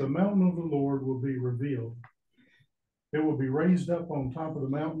that the mountain of the Lord will be revealed. It will be raised up on top of the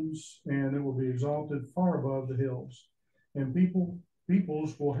mountains, and it will be exalted far above the hills. And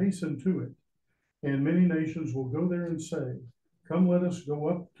peoples will hasten to it, and many nations will go there and say, come, let us go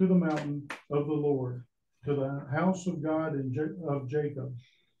up to the mountain of the Lord, to the house of God of Jacob.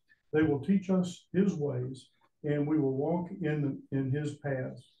 They will teach us his ways, and we will walk in his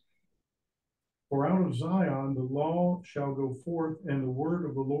paths. For out of Zion the law shall go forth, and the word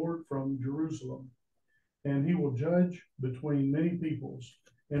of the Lord from Jerusalem. And he will judge between many peoples,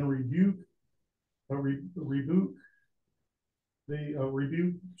 and rebuke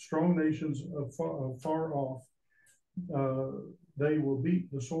strong nations far off. They will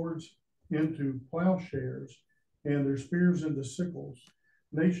beat the swords into plowshares, and their spears into sickles.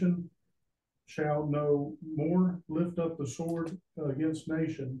 Nation shall no more lift up the sword against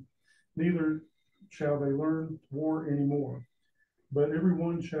nation, neither shall they learn war anymore. But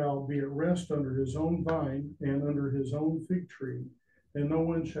everyone shall be at rest under his own vine and under his own fig tree, and no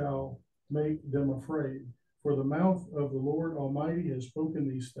one shall make them afraid. For the mouth of the Lord Almighty has spoken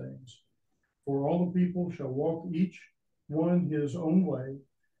these things. For all the people shall walk each one his own way,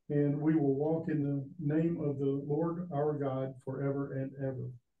 and we will walk in the name of the Lord our God forever and ever.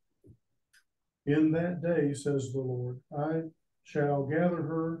 In that day, says the Lord, I shall gather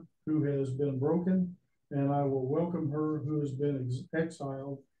her who has been broken, and I will welcome her who has been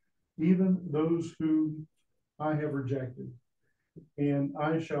exiled, even those whom I have rejected. And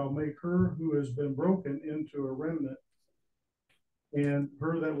I shall make her who has been broken into a remnant, and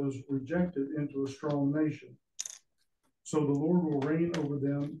her that was rejected into a strong nation. So the Lord will reign over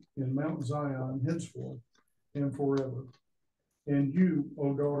them in Mount Zion henceforth and forever. And you,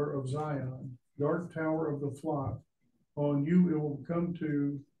 O daughter of Zion, dark tower of the flock, on you it will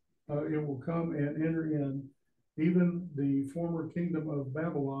come and enter in, even the former kingdom of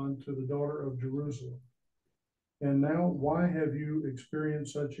Babylon to the daughter of Jerusalem. And now, why have you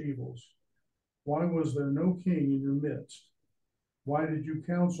experienced such evils? Why was there no king in your midst? Why did your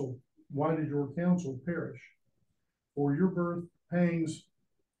counsel perish? For your birth pangs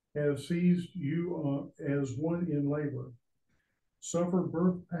have seized you as one in labor. Suffer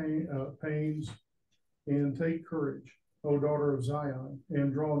birth pains and take courage, O daughter of Zion,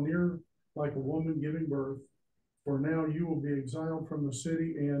 and draw near like a woman giving birth. For now you will be exiled from the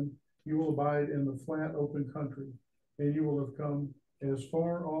city, and you will abide in the flat open country, and you will have come as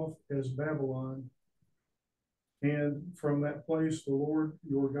far off as Babylon. And from that place the Lord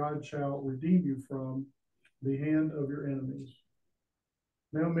your God shall redeem you from the hand of your enemies.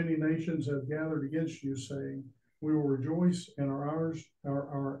 Now many nations have gathered against you, saying, we will rejoice, and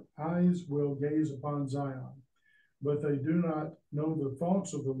our eyes will gaze upon Zion. But they do not know the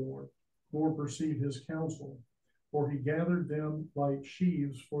thoughts of the Lord, nor perceive his counsel. For he gathered them like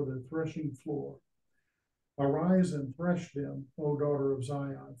sheaves for the threshing floor. Arise and thresh them, O daughter of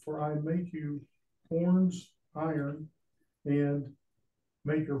Zion, for I make you horns iron, and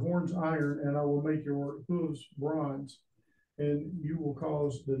make your horns iron, and I will make your hooves bronze, and you will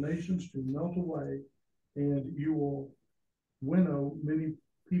cause the nations to melt away, and you will winnow many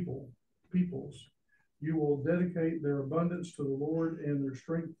peoples. You will dedicate their abundance to the Lord, and their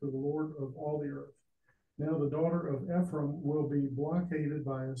strength to the Lord of all the earth. Now the daughter of Ephraim will be blockaded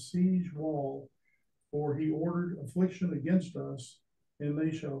by a siege wall, for he ordered affliction against us, and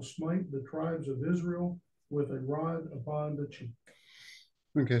they shall smite the tribes of Israel with a rod upon the cheek.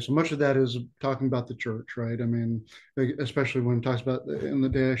 Okay, so much of that is talking about the church, right? I mean, especially when it talks about in the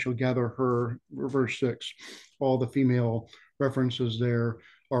day I shall gather her, verse 6, all the female references there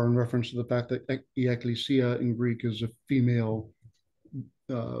are in reference to the fact that ecclesia in Greek is a female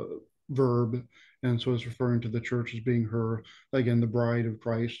uh, verb, and so it's referring to the church as being her, again, the bride of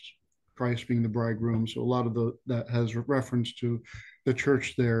Christ, Christ being the bridegroom. So a lot of that has reference to the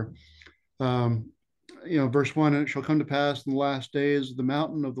church there. Verse 1, and it shall come to pass in the last days, the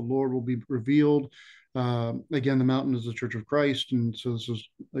mountain of the Lord will be revealed. Again, the mountain is the church of Christ. And so this is,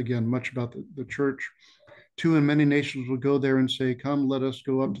 again, much about the church. 2, and many nations will go there and say, come, let us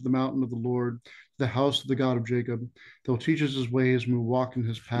go up to the mountain of the Lord, the house of the God of Jacob. They'll teach us his ways, and we'll walk in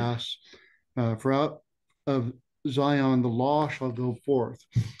his paths. For out of Zion the law shall go forth.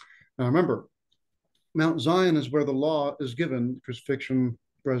 Now remember, Mount Zion is where the law is given, crucifixion,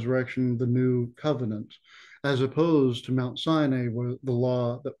 resurrection, the new covenant, as opposed to Mount Sinai, where the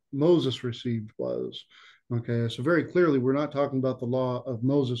law that Moses received was. Okay, so very clearly, we're not talking about the law of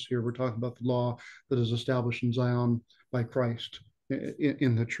Moses here. We're talking about the law that is established in Zion by Christ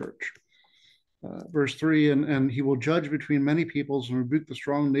in the church. Verse 3, and he will judge between many peoples and rebuke the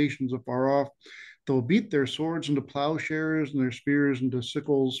strong nations afar off. They'll beat their swords into plowshares and their spears into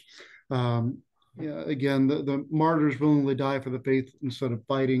sickles. Again, the martyrs willingly die for the faith instead of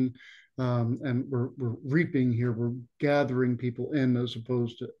fighting. And we're reaping here. We're gathering people in as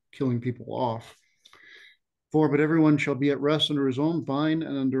opposed to killing people off. 4, but everyone shall be at rest under his own vine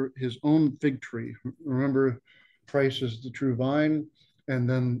and under his own fig tree. Remember, Christ is the true vine, and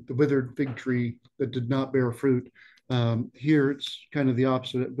then the withered fig tree that did not bear fruit. Here it's kind of the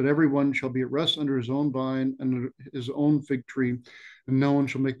opposite, but everyone shall be at rest under his own vine and under his own fig tree, and no one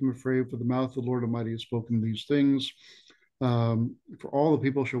shall make them afraid, for the mouth of the Lord Almighty has spoken these things. For all the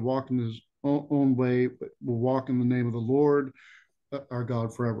people shall walk in his own way, but will walk in the name of the Lord our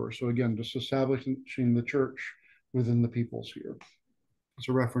God forever. So again, just establishing the church within the peoples here. It's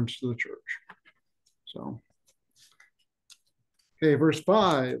a reference to the church. So, okay, verse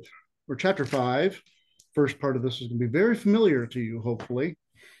 5, or chapter 5. First part of this is going to be very familiar to you, hopefully.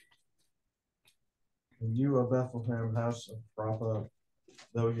 And you, O Bethlehem, house of Ephrathah,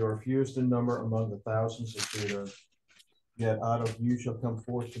 though you are fewest in number among the thousands of Judah, yet out of you shall come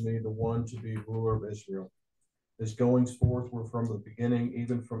forth to me the one to be ruler of Israel. His goings forth were from the beginning,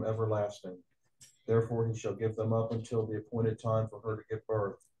 even from everlasting. Therefore he shall give them up until the appointed time for her to give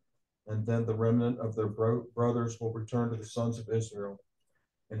birth. And then the remnant of their brothers will return to the sons of Israel.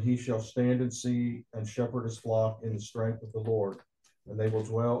 And he shall stand and see and shepherd his flock in the strength of the Lord. And they will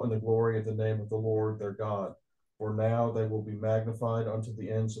dwell in the glory of the name of the Lord their God. For now they will be magnified unto the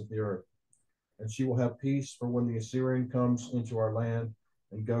ends of the earth. And she will have peace, for when the Assyrian comes into our land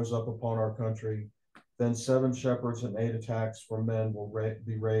and goes up upon our country, then 7 shepherds and 8 attacks from men will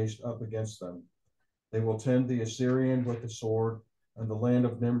be raised up against them. They will tend the Assyrian with the sword, and the land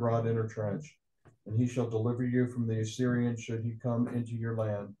of Nimrod in her trench. And he shall deliver you from the Assyrian should he come into your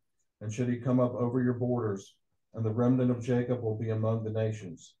land, and should he come up over your borders. And the remnant of Jacob will be among the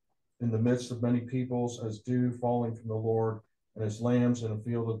nations, in the midst of many peoples, as dew falling from the Lord, and as lambs in a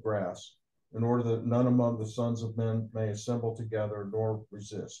field of grass, in order that none among the sons of men may assemble together nor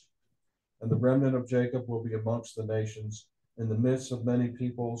resist. And the remnant of Jacob will be amongst the nations, in the midst of many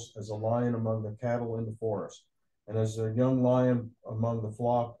peoples, as a lion among the cattle in the forest, and as a young lion among the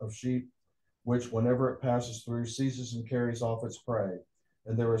flock of sheep, which, whenever it passes through, seizes and carries off its prey,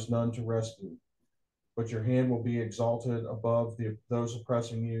 and there is none to rescue. But your hand will be exalted above those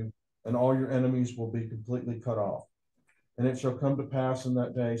oppressing you, and all your enemies will be completely cut off. And it shall come to pass in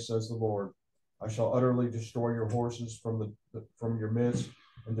that day, says the Lord, I shall utterly destroy your horses from your midst,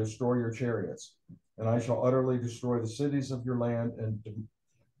 and destroy your chariots. And I shall utterly destroy the cities of your land, and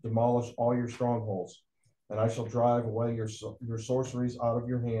demolish all your strongholds. And I shall drive away your sorceries out of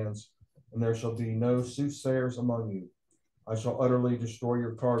your hands, and there shall be no soothsayers among you. I shall utterly destroy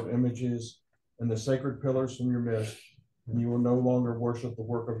your carved images and the sacred pillars from your midst, and you will no longer worship the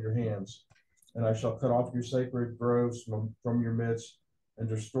work of your hands. And I shall cut off your sacred groves from your midst, and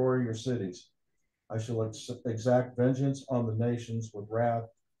destroy your cities. I shall exact vengeance on the nations with wrath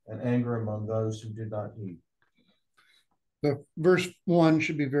and anger among those who did not heed. The verse 1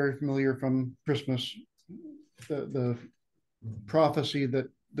 should be very familiar from Christmas. The prophecy that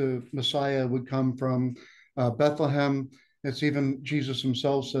the Messiah would come from Bethlehem. It's even Jesus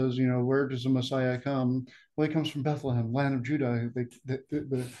himself says, where does the Messiah come? Well, he comes from Bethlehem, land of Judah.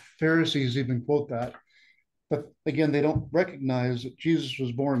 The Pharisees even quote that. But again, they don't recognize that Jesus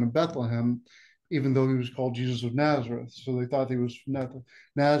was born in Bethlehem, even though he was called Jesus of Nazareth. So they thought he was from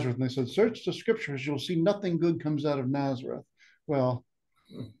Nazareth. And they said, search the scriptures, you'll see nothing good comes out of Nazareth. Well,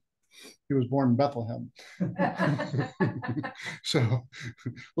 he was born in Bethlehem. So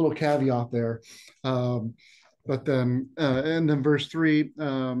little caveat there. But then, and then verse 3,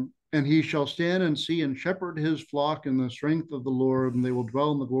 and he shall stand and see and shepherd his flock in the strength of the Lord, and they will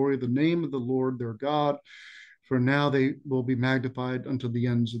dwell in the glory of the name of the Lord their God. For now they will be magnified unto the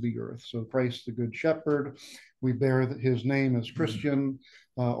ends of the earth. So Christ, the good shepherd, we bear his name as Christian,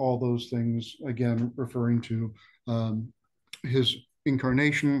 all those things, again, referring to his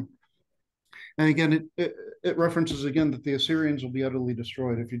incarnation. And again, it references again that the Assyrians will be utterly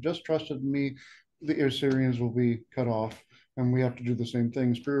destroyed. If you just trusted in me, the Assyrians will be cut off. And we have to do the same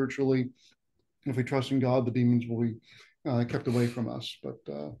thing spiritually. If we trust in God, the demons will be kept away from us. But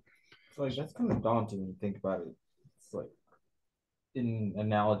it's like that's kind of daunting when you think about it. It's like in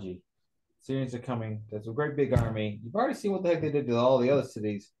analogy, Syrians are coming. There's a great big army. You've already seen what the heck they did to all the other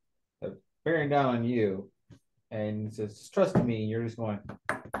cities. They're bearing down on you, and it says, "Just trust in me." You're just going.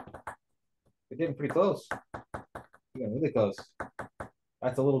 They're getting pretty close. You're getting really close.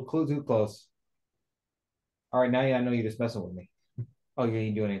 That's a little clue too close. All right, now I know you're just messing with me. Oh, you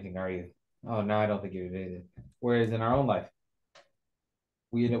ain't doing anything, are you? Oh, no, I don't think you're doing anything. Whereas in our own life,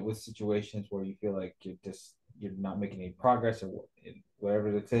 we end up with situations where you feel like you're not making any progress, or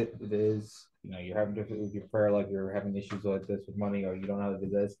whatever it is. You know, you're having difficulty with your prayer life, you're having issues like this with money, or you don't know how to do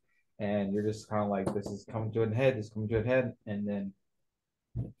this, and you're just kind of like, this is coming to an head, this is coming to an head, and then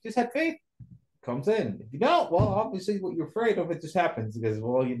just have faith comes in. If you don't, well, obviously what you're afraid of, it just happens because,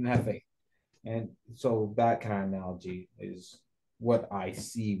 well, you didn't have faith. And so that kind of analogy is what I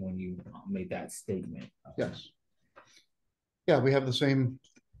see when you made that statement. yes. Yeah, we have the same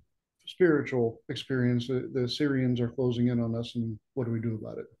spiritual experience. The Syrians are closing in on us, and what do we do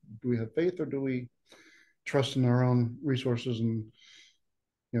about it? Do we have faith, or do we trust in our own resources and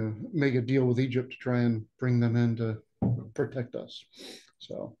make a deal with Egypt to try and bring them in to protect us?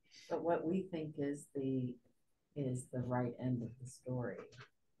 So, but what we think is the right end of the story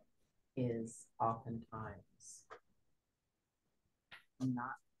is oftentimes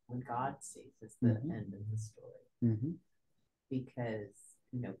not what God sees as the end of the story. Because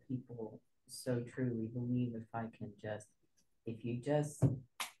people so truly believe, if you just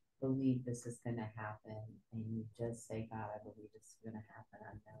believe this is going to happen, and you just say, God, I believe this is going to happen,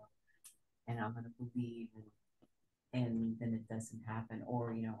 I know, and I'm going to believe, and then it doesn't happen,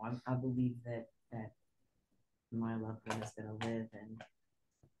 or I believe that my loved one is going to live, and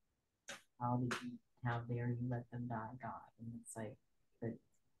how dare you let them die, God? And it's like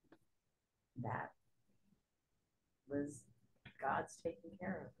that was God's taking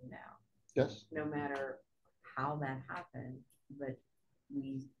care of now. yes. No matter how that happened, but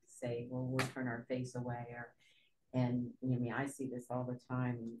we say, well, we'll turn our face away, and I see this all the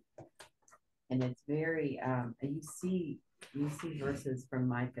time, and it's very you see verses from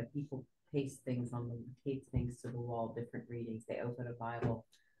Micah. People tape things to the wall, different readings. They open a Bible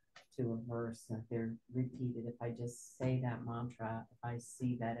to a verse, and they're repeated. If I just say that mantra, if I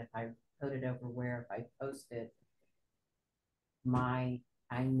see that, if I put it over where, if I post it,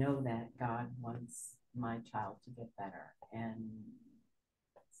 I know that God wants my child to get better, and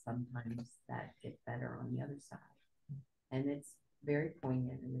sometimes that get better on the other side, and it's very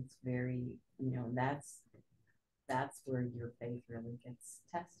poignant, and it's very, that's where your faith really gets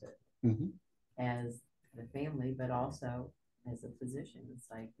tested as the family, but also as a physician. It's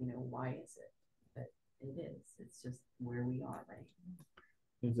like, why is it? But it is. It's just where we are right now.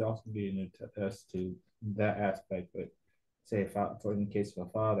 It's also being a test to that aspect, but say for in the case of a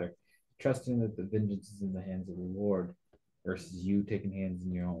father, trusting that the vengeance is in the hands of the Lord versus you taking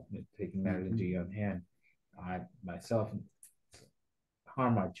matters into your own hand. I myself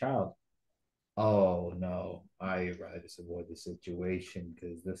harm my child. Oh no, I rather just avoid the situation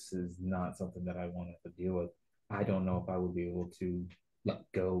because this is not something that I want to deal with. I don't know if I would be able to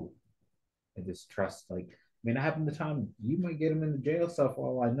let go and just trust. Like, I mean, I happen the time you might get him in the jail stuff.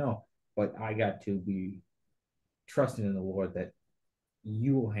 All I know, but I got to be trusting in the Lord that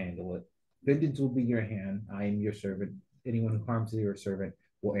you will handle it. Vengeance will be your hand. I am your servant. Anyone who harms your servant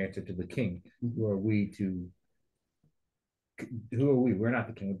will answer to the king. Who are we to? Who are we? We're not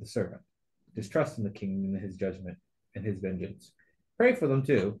the king of the servant. Just trust in the king and his judgment and his vengeance. Pray for them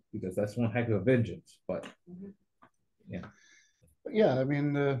too, because that's one heck of a vengeance. But yeah, I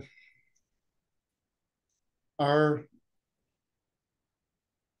mean,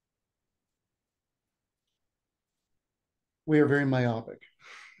 we are very myopic.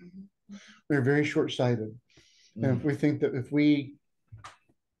 We're very short-sighted. And if we think that if we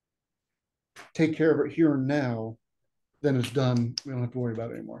take care of it here and now, then it's done. We don't have to worry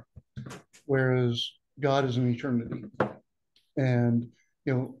about it anymore. Whereas God is in eternity. And,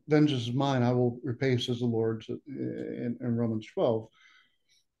 vengeance is mine, I will repay, says the Lord in Romans 12.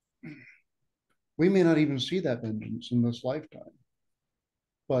 We may not even see that vengeance in this lifetime,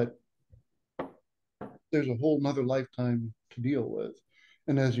 but there's a whole nother lifetime to deal with.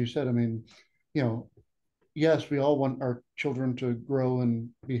 And as you said, I mean, you know, yes, we all want our children to grow and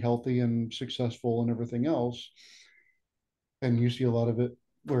be healthy and successful and everything else. And you see a lot of it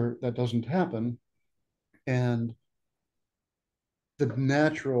where that doesn't happen. And the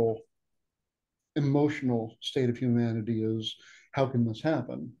natural emotional state of humanity is, how can this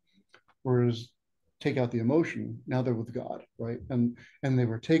happen? Whereas take out the emotion, now they're with God, right? And they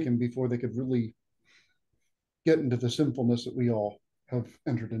were taken before they could really get into the sinfulness that we all have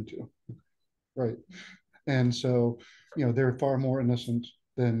entered into, right? And so, you know, they're far more innocent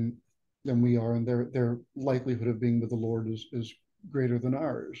than we are, and their likelihood of being with the Lord is greater than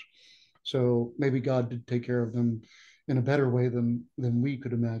ours. So maybe God did take care of them in a better way than we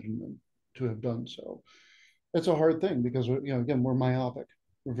could imagine them to have done so. It's a hard thing because, you know, again, we're myopic.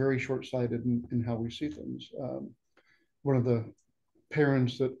 We're very short-sighted in how we see things. One of the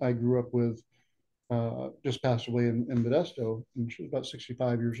parents that I grew up with just passed away in Modesto, and she was about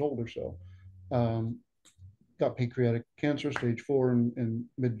 65 years old or so. Got pancreatic cancer, stage 4 in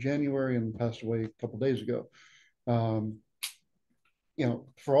mid-January, and passed away a couple days ago. You know,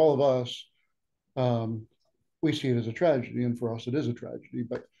 for all of us, we see it as a tragedy, and for us, it is a tragedy.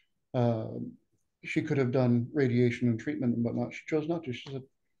 But she could have done radiation and treatment and whatnot. She chose not to. She said,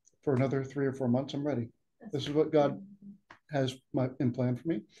 for another 3 or 4 months, I'm ready. This is what God has in plan for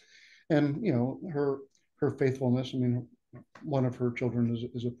me. And, you know, her faithfulness. I mean, one of her children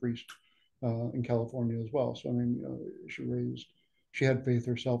is a priest in California as well. So, I mean, you know, she had faith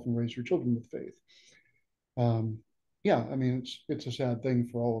herself and raised her children with faith. Yeah, I mean, it's a sad thing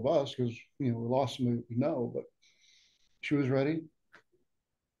for all of us because, you know, we lost somebody we know, but she was ready.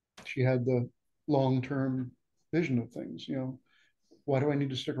 She had the long-term vision of things. You know, why do I need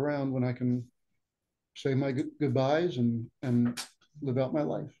to stick around when I can say my goodbyes and live out my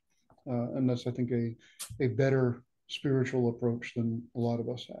life? And that's, I think, a better spiritual approach than a lot of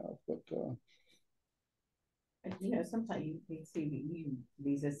us have. But you know, sometimes you see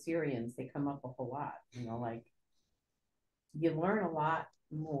these Assyrians, they come up a whole lot. You know, like you learn a lot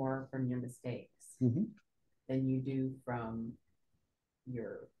more from your mistakes than you do from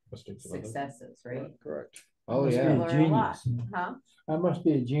your successes, right? Correct. Oh You yeah, learn a lot, huh? I must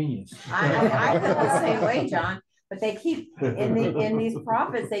be a genius. I feel the same way, John. But they keep in these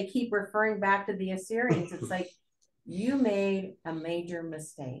prophets, they keep referring back to the Assyrians. It's like you made a major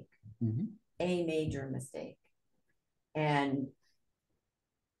mistake, a major mistake, and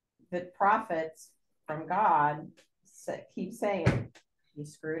the prophets from God keep saying, "You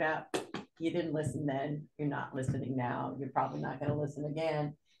screwed up. You didn't listen then. You're not listening now. You're probably not going to listen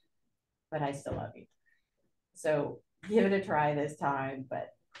again. But I still love you. So give it a try this time, but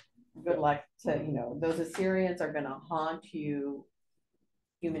good luck to, you know, those Assyrians are going to haunt you,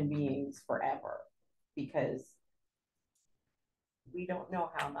 human beings, forever, because we don't know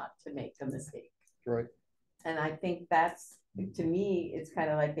how not to make a mistake. Right. And I think that's, to me, it's kind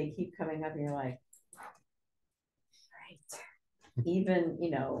of like they keep coming up and you're like, right. Even,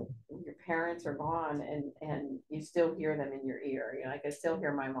 you know, your parents are gone and you still hear them in your ear. You know, I can still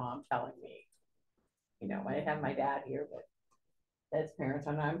hear my mom telling me, you know, I have my dad here, but that's parents.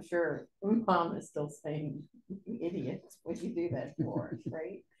 And I'm sure mom is still saying, idiots, what you do that for,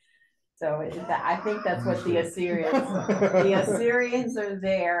 right? So I think that's what the Assyrians are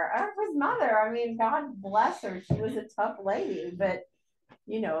there. His mother, I mean, God bless her. She was a tough lady, but,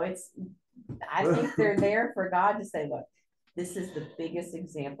 you know, I think they're there for God to say, look, this is the biggest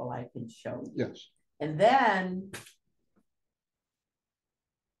example I can show you. Yes. And then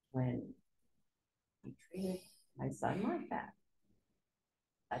when you treated my son like that,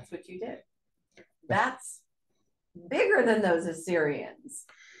 that's what you did. That's bigger than those Assyrians.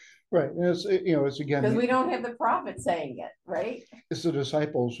 Right. And it's, you know, it's again, because we don't have the prophet saying it, right? It's the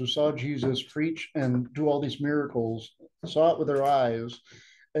disciples who saw Jesus preach and do all these miracles, saw it with their eyes.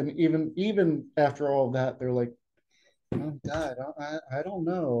 And even after all of that, they're like, oh, God, I don't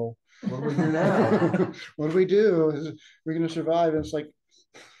know. What do we do now? What do we do? We're going to survive. And it's like,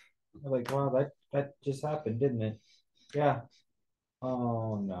 wow, that just happened, didn't it? Yeah.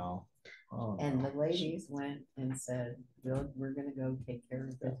 Oh no. Oh, and no. the ladies went and said, we're going to go take care of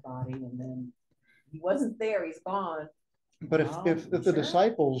his body. And then he wasn't there. He's gone. But if the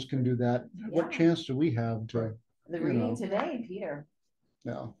disciples can do that, what chance do we have to? The reading today, Peter.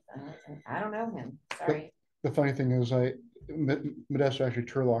 No. I don't know him. Sorry. The funny thing is, Modesto, actually,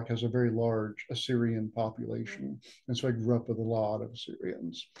 Turlock has a very large Assyrian population. And so I grew up with a lot of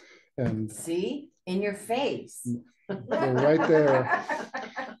Assyrians. And see, in your face. they're right there.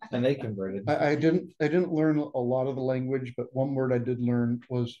 And they converted. I didn't learn a lot of the language, but one word I did learn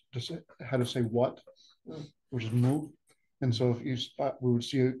was to say, how to say what, which is move. And so if you we would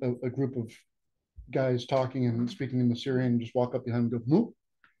see a group of guys talking and speaking in Assyrian, just walk up behind them and go move,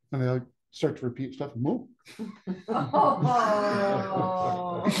 and they like start to repeat stuff and move.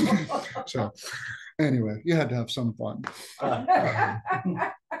 Oh. So anyway, you had to have some fun.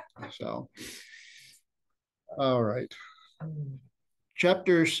 So all right.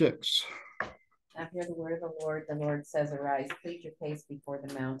 Chapter 6. Now hear the word of the Lord. The Lord says, arise, plead your case before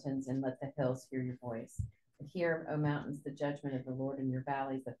the mountains, and let the hills hear your voice. Hear, O mountains, the judgment of the Lord, in your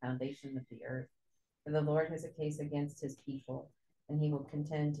valleys, the foundation of the earth. For the Lord has a case against his people, and he will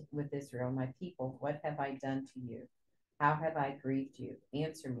contend with Israel. My people, what have I done to you? How have I grieved you?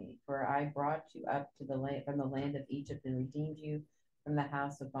 Answer me, for I brought you up to the land from the land of Egypt and redeemed you from the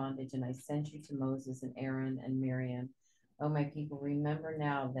house of bondage, and I sent you to Moses and Aaron and Miriam. O my people, remember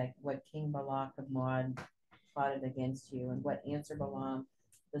now that what King Balak of Moab plotted against you, and what answer Balaam,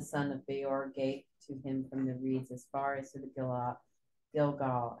 the son of Beor, gave to him from the reeds as far as to the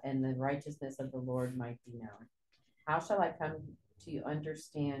Gilgal, and the righteousness of the Lord might be known. How shall I come to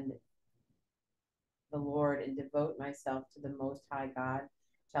understand the Lord and devote myself to the Most High God?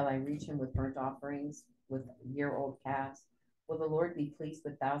 Shall I reach him with burnt offerings, with year-old calves? Will the Lord be pleased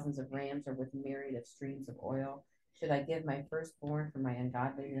with thousands of rams, or with myriad of streams of oil? Should I give my firstborn for my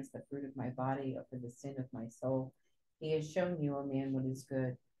ungodliness, the fruit of my body, or for the sin of my soul? He has shown you, O man, what is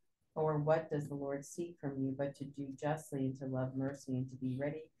good. Or what does the Lord seek from you but to do justly and to love mercy and to be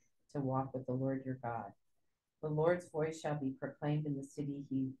ready to walk with the Lord your God? The Lord's voice shall be proclaimed in the city.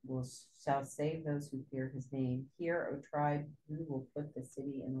 Shall save those who fear his name. Hear, O tribe, who will put the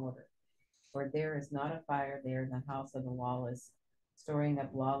city in order. For there is not a fire there in the house of the lawless, storing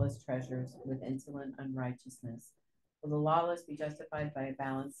up lawless treasures with insolent unrighteousness. Will the lawless be justified by a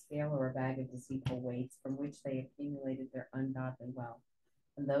balanced scale, or a bag of deceitful weights, from which they accumulated their ungodly wealth?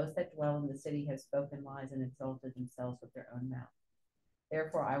 And those that dwell in the city have spoken lies and exalted themselves with their own mouth.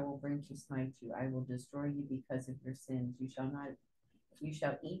 Therefore I will bring to smite you. I will destroy you because of your sins. You shall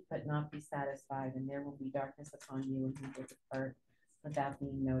eat but not be satisfied, and there will be darkness upon you, and you will depart without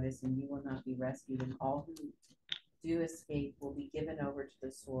being noticed, and you will not be rescued. And all who do escape will be given over to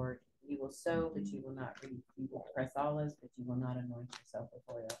the sword. You will sow, but you will not reap. You will press olives, but you will not anoint yourself with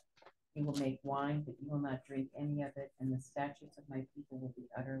oil. You will make wine, but you will not drink any of it, and the statutes of my people will be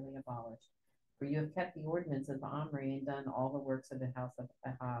utterly abolished. For you have kept the ordinance of Omri and done all the works of the house of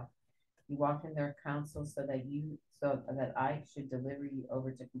Ahab. You walked in their counsels so that I should deliver you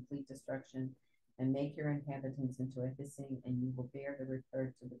over to complete destruction and make your inhabitants into a hissing, and you will bear the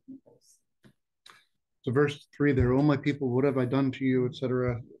reproach to the peoples. So verse 3 there, oh my people, what have I done to you,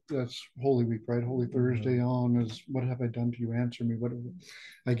 etc. That's Holy Week, right? Holy Thursday on is what have I done to you? Answer me. What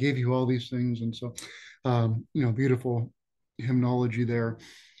I gave you all these things. And so beautiful hymnology there.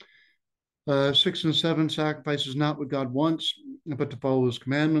 6 and 7, sacrifice is not what God wants, but to follow his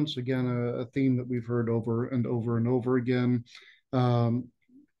commandments. Again, a theme that we've heard over and over and over again. And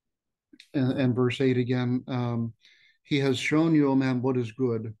verse 8 again, he has shown you, O man, what is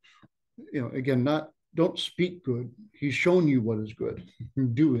good. Again, don't speak good. He's shown you what is good.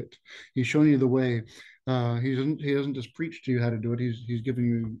 Do it. He's shown you the way. He doesn't just preach to you how to do it. He's giving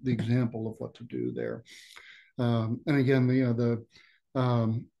you the example of what to do there. And again, the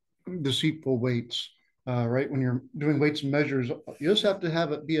deceitful weights, right? When you're doing weights and measures, you just have to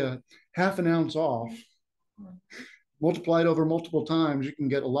have it be a half an ounce off. Multiplied over multiple times, you can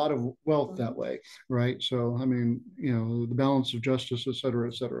get a lot of wealth that way, right? So, I mean, the balance of justice, et cetera,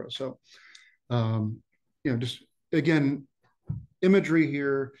 et cetera. So, just again, imagery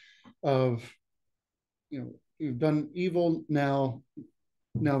here of, you've done evil, now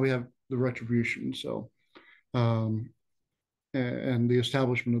we have the retribution. So, and the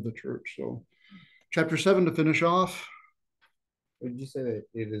establishment of the church. So, chapter 7 to finish off. Would you say that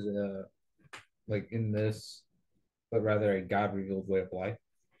it is like in this, but rather a God revealed way of life?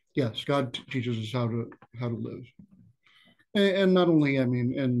 Yes, God teaches us how to live, and not only, I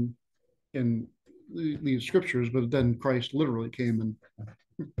mean, in the scriptures, but then Christ literally came and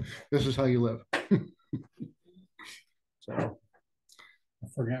this is how you live. So I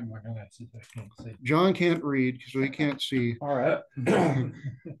forgot my glasses. I can't see. John can't read, so he can't see. All right.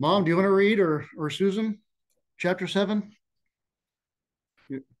 Mom, do you want to read, or Susan? Chapter 7?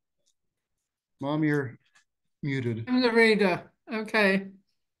 Mom, you're muted. I'm the reader. Okay.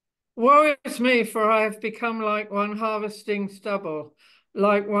 Woe is me, for I have become like one harvesting stubble,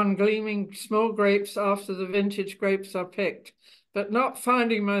 like one gleaning small grapes after the vintage grapes are picked, but not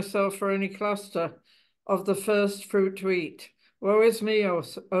finding myself for any cluster of the first fruit to eat. Woe is me, O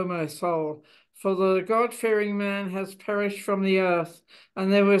my soul, for the God-fearing man has perished from the earth,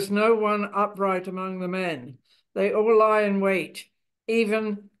 and there was no one upright among the men. They all lie in wait,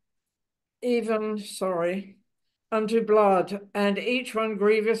 even, unto blood, and each one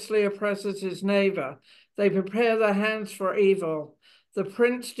grievously oppresses his neighbor. They prepare their hands for evil. The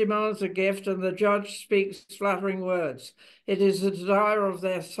prince demands a gift, and the judge speaks flattering words. It is the desire of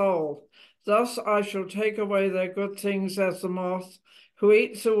their soul. Thus I shall take away their good things as the moth, who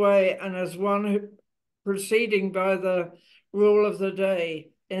eats away, and as one who, proceeding by the rule of the day,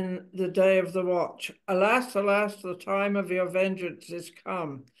 in the day of the watch. Alas, alas, the time of your vengeance is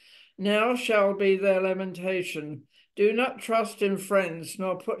come. Now shall be their lamentation. Do not trust in friends,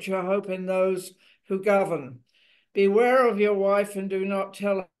 nor put your hope in those who govern. Beware of your wife and do not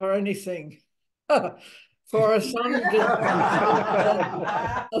tell her anything. For a son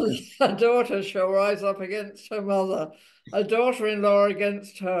a daughter shall rise up against her mother, a daughter-in-law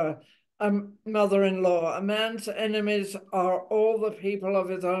against her, a mother-in-law. A man's enemies are all the people of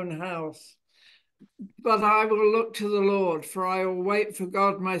his own house. But I will look to the Lord, for I will wait for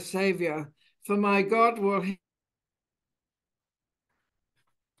God my Savior, for my God will.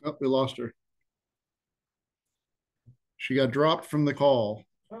 Oh, we lost her. She got dropped from the call.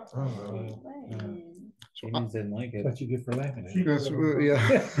 So James didn't like it. What you get for laughing at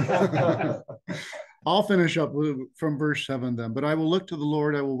yeah. I'll finish up from verse 7 then. But I will look to the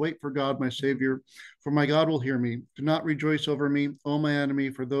Lord. I will wait for God, my Savior, for my God will hear me. Do not rejoice over me, O my enemy,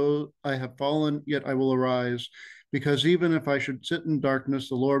 for though I have fallen, yet I will arise. Because even if I should sit in darkness,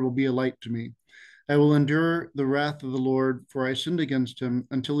 the Lord will be a light to me. I will endure the wrath of the Lord, for I sinned against him,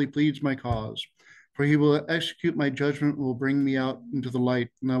 until he pleads my cause. For he will execute my judgment, will bring me out into the light,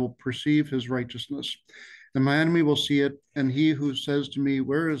 and I will perceive his righteousness. And my enemy will see it, and he who says to me,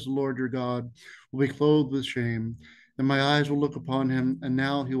 where is the Lord your God, will be clothed with shame. And my eyes will look upon him, and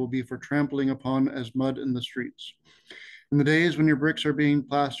now he will be for trampling upon as mud in the streets. In the days when your bricks are being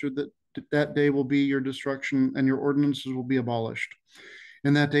plastered, that day will be your destruction, and your ordinances will be abolished.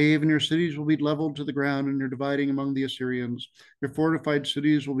 In that day, even your cities will be leveled to the ground, and you're dividing among the Assyrians. Your fortified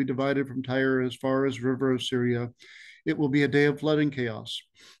cities will be divided from Tyre as far as river of Syria. It will be a day of flood and chaos,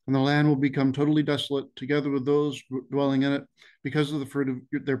 and the land will become totally desolate, together with those dwelling in it, because of the fruit of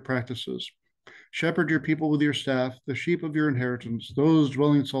their practices. Shepherd your people with your staff, the sheep of your inheritance, those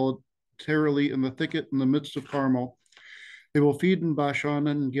dwelling solitarily in the thicket in the midst of Carmel. They will feed in Bashan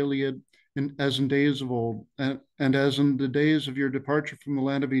and Gilead, as in days of old, and as in the days of your departure from the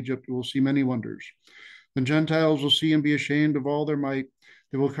land of Egypt, you will see many wonders. The Gentiles will see and be ashamed of all their might.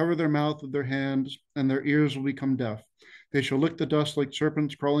 They will cover their mouth with their hands, and their ears will become deaf. They shall lick the dust like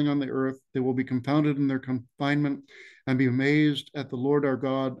serpents crawling on the earth. They will be confounded in their confinement and be amazed at the Lord our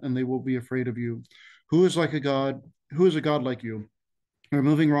God, and they will be afraid of you. Who is like a God? Who is a God like you?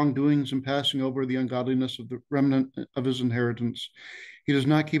 Removing wrongdoings and passing over the ungodliness of the remnant of his inheritance. He does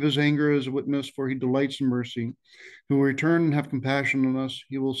not keep his anger as a witness, for he delights in mercy. He will return and have compassion on us.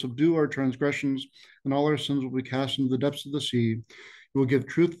 He will subdue our transgressions, and all our sins will be cast into the depths of the sea. He will give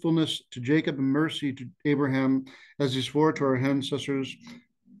truthfulness to Jacob and mercy to Abraham, as he swore to our ancestors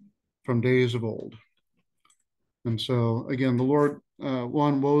from days of old. And so, again, the Lord,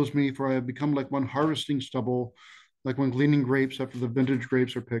 one woes me, for I have become like one harvesting stubble, like when gleaning grapes after the vintage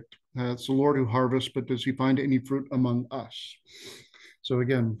grapes are picked. It's the Lord who harvests, but does he find any fruit among us? So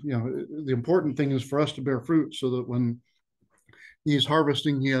again, the important thing is for us to bear fruit so that when he's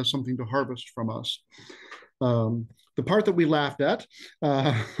harvesting, he has something to harvest from us. The part that we laughed at,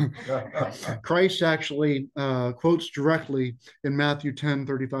 Christ actually quotes directly in Matthew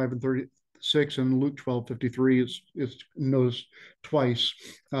 10:35 and 36 and Luke 12:53. It's noticed twice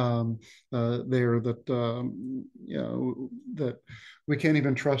there that that we can't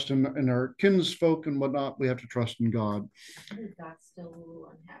even trust in our kinsfolk and whatnot. We have to trust in God. I think God's still a little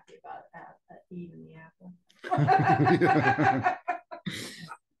unhappy about eating the apple.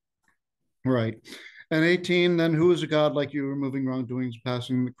 Right. And 18, then who is a God like you, removing wrongdoings,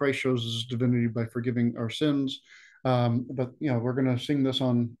 passing? Christ shows his divinity by forgiving our sins. But we're going to sing this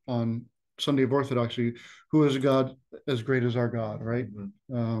on Sunday of Orthodoxy. Who is a God as great as our God, right?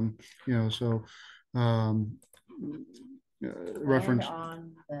 Mm-hmm. So reference and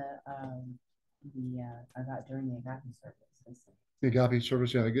on the I got during the agape service. the agape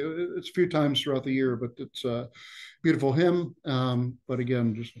service. Yeah, it's a few times throughout the year, but it's a beautiful hymn. But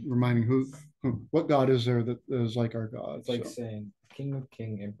again, just reminding what God is there that is like our God. It's like saying King of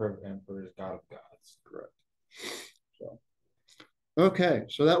King, Emperor of Emperors, God of Gods. Correct. So, okay,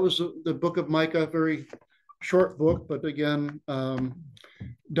 so that was the book of Micah, very short book, but again,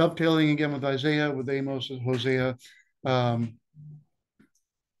 dovetailing again with Isaiah, with Amos and Hosea.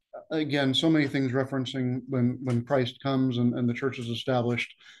 Again, so many things referencing when Christ comes and the church is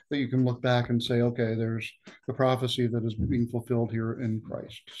established, that you can look back and say, okay, there's the prophecy that is being fulfilled here in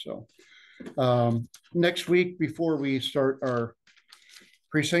Christ. So next week, before we start our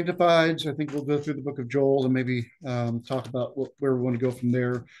pre-sanctifieds, I think we'll go through the book of Joel and maybe talk about where we want to go from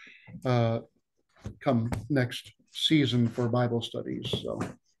there come next season for Bible studies. So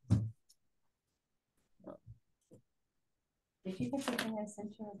Did you get the thing I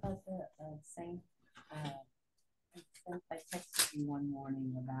sent you about the saint? I texted you one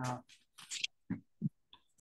morning about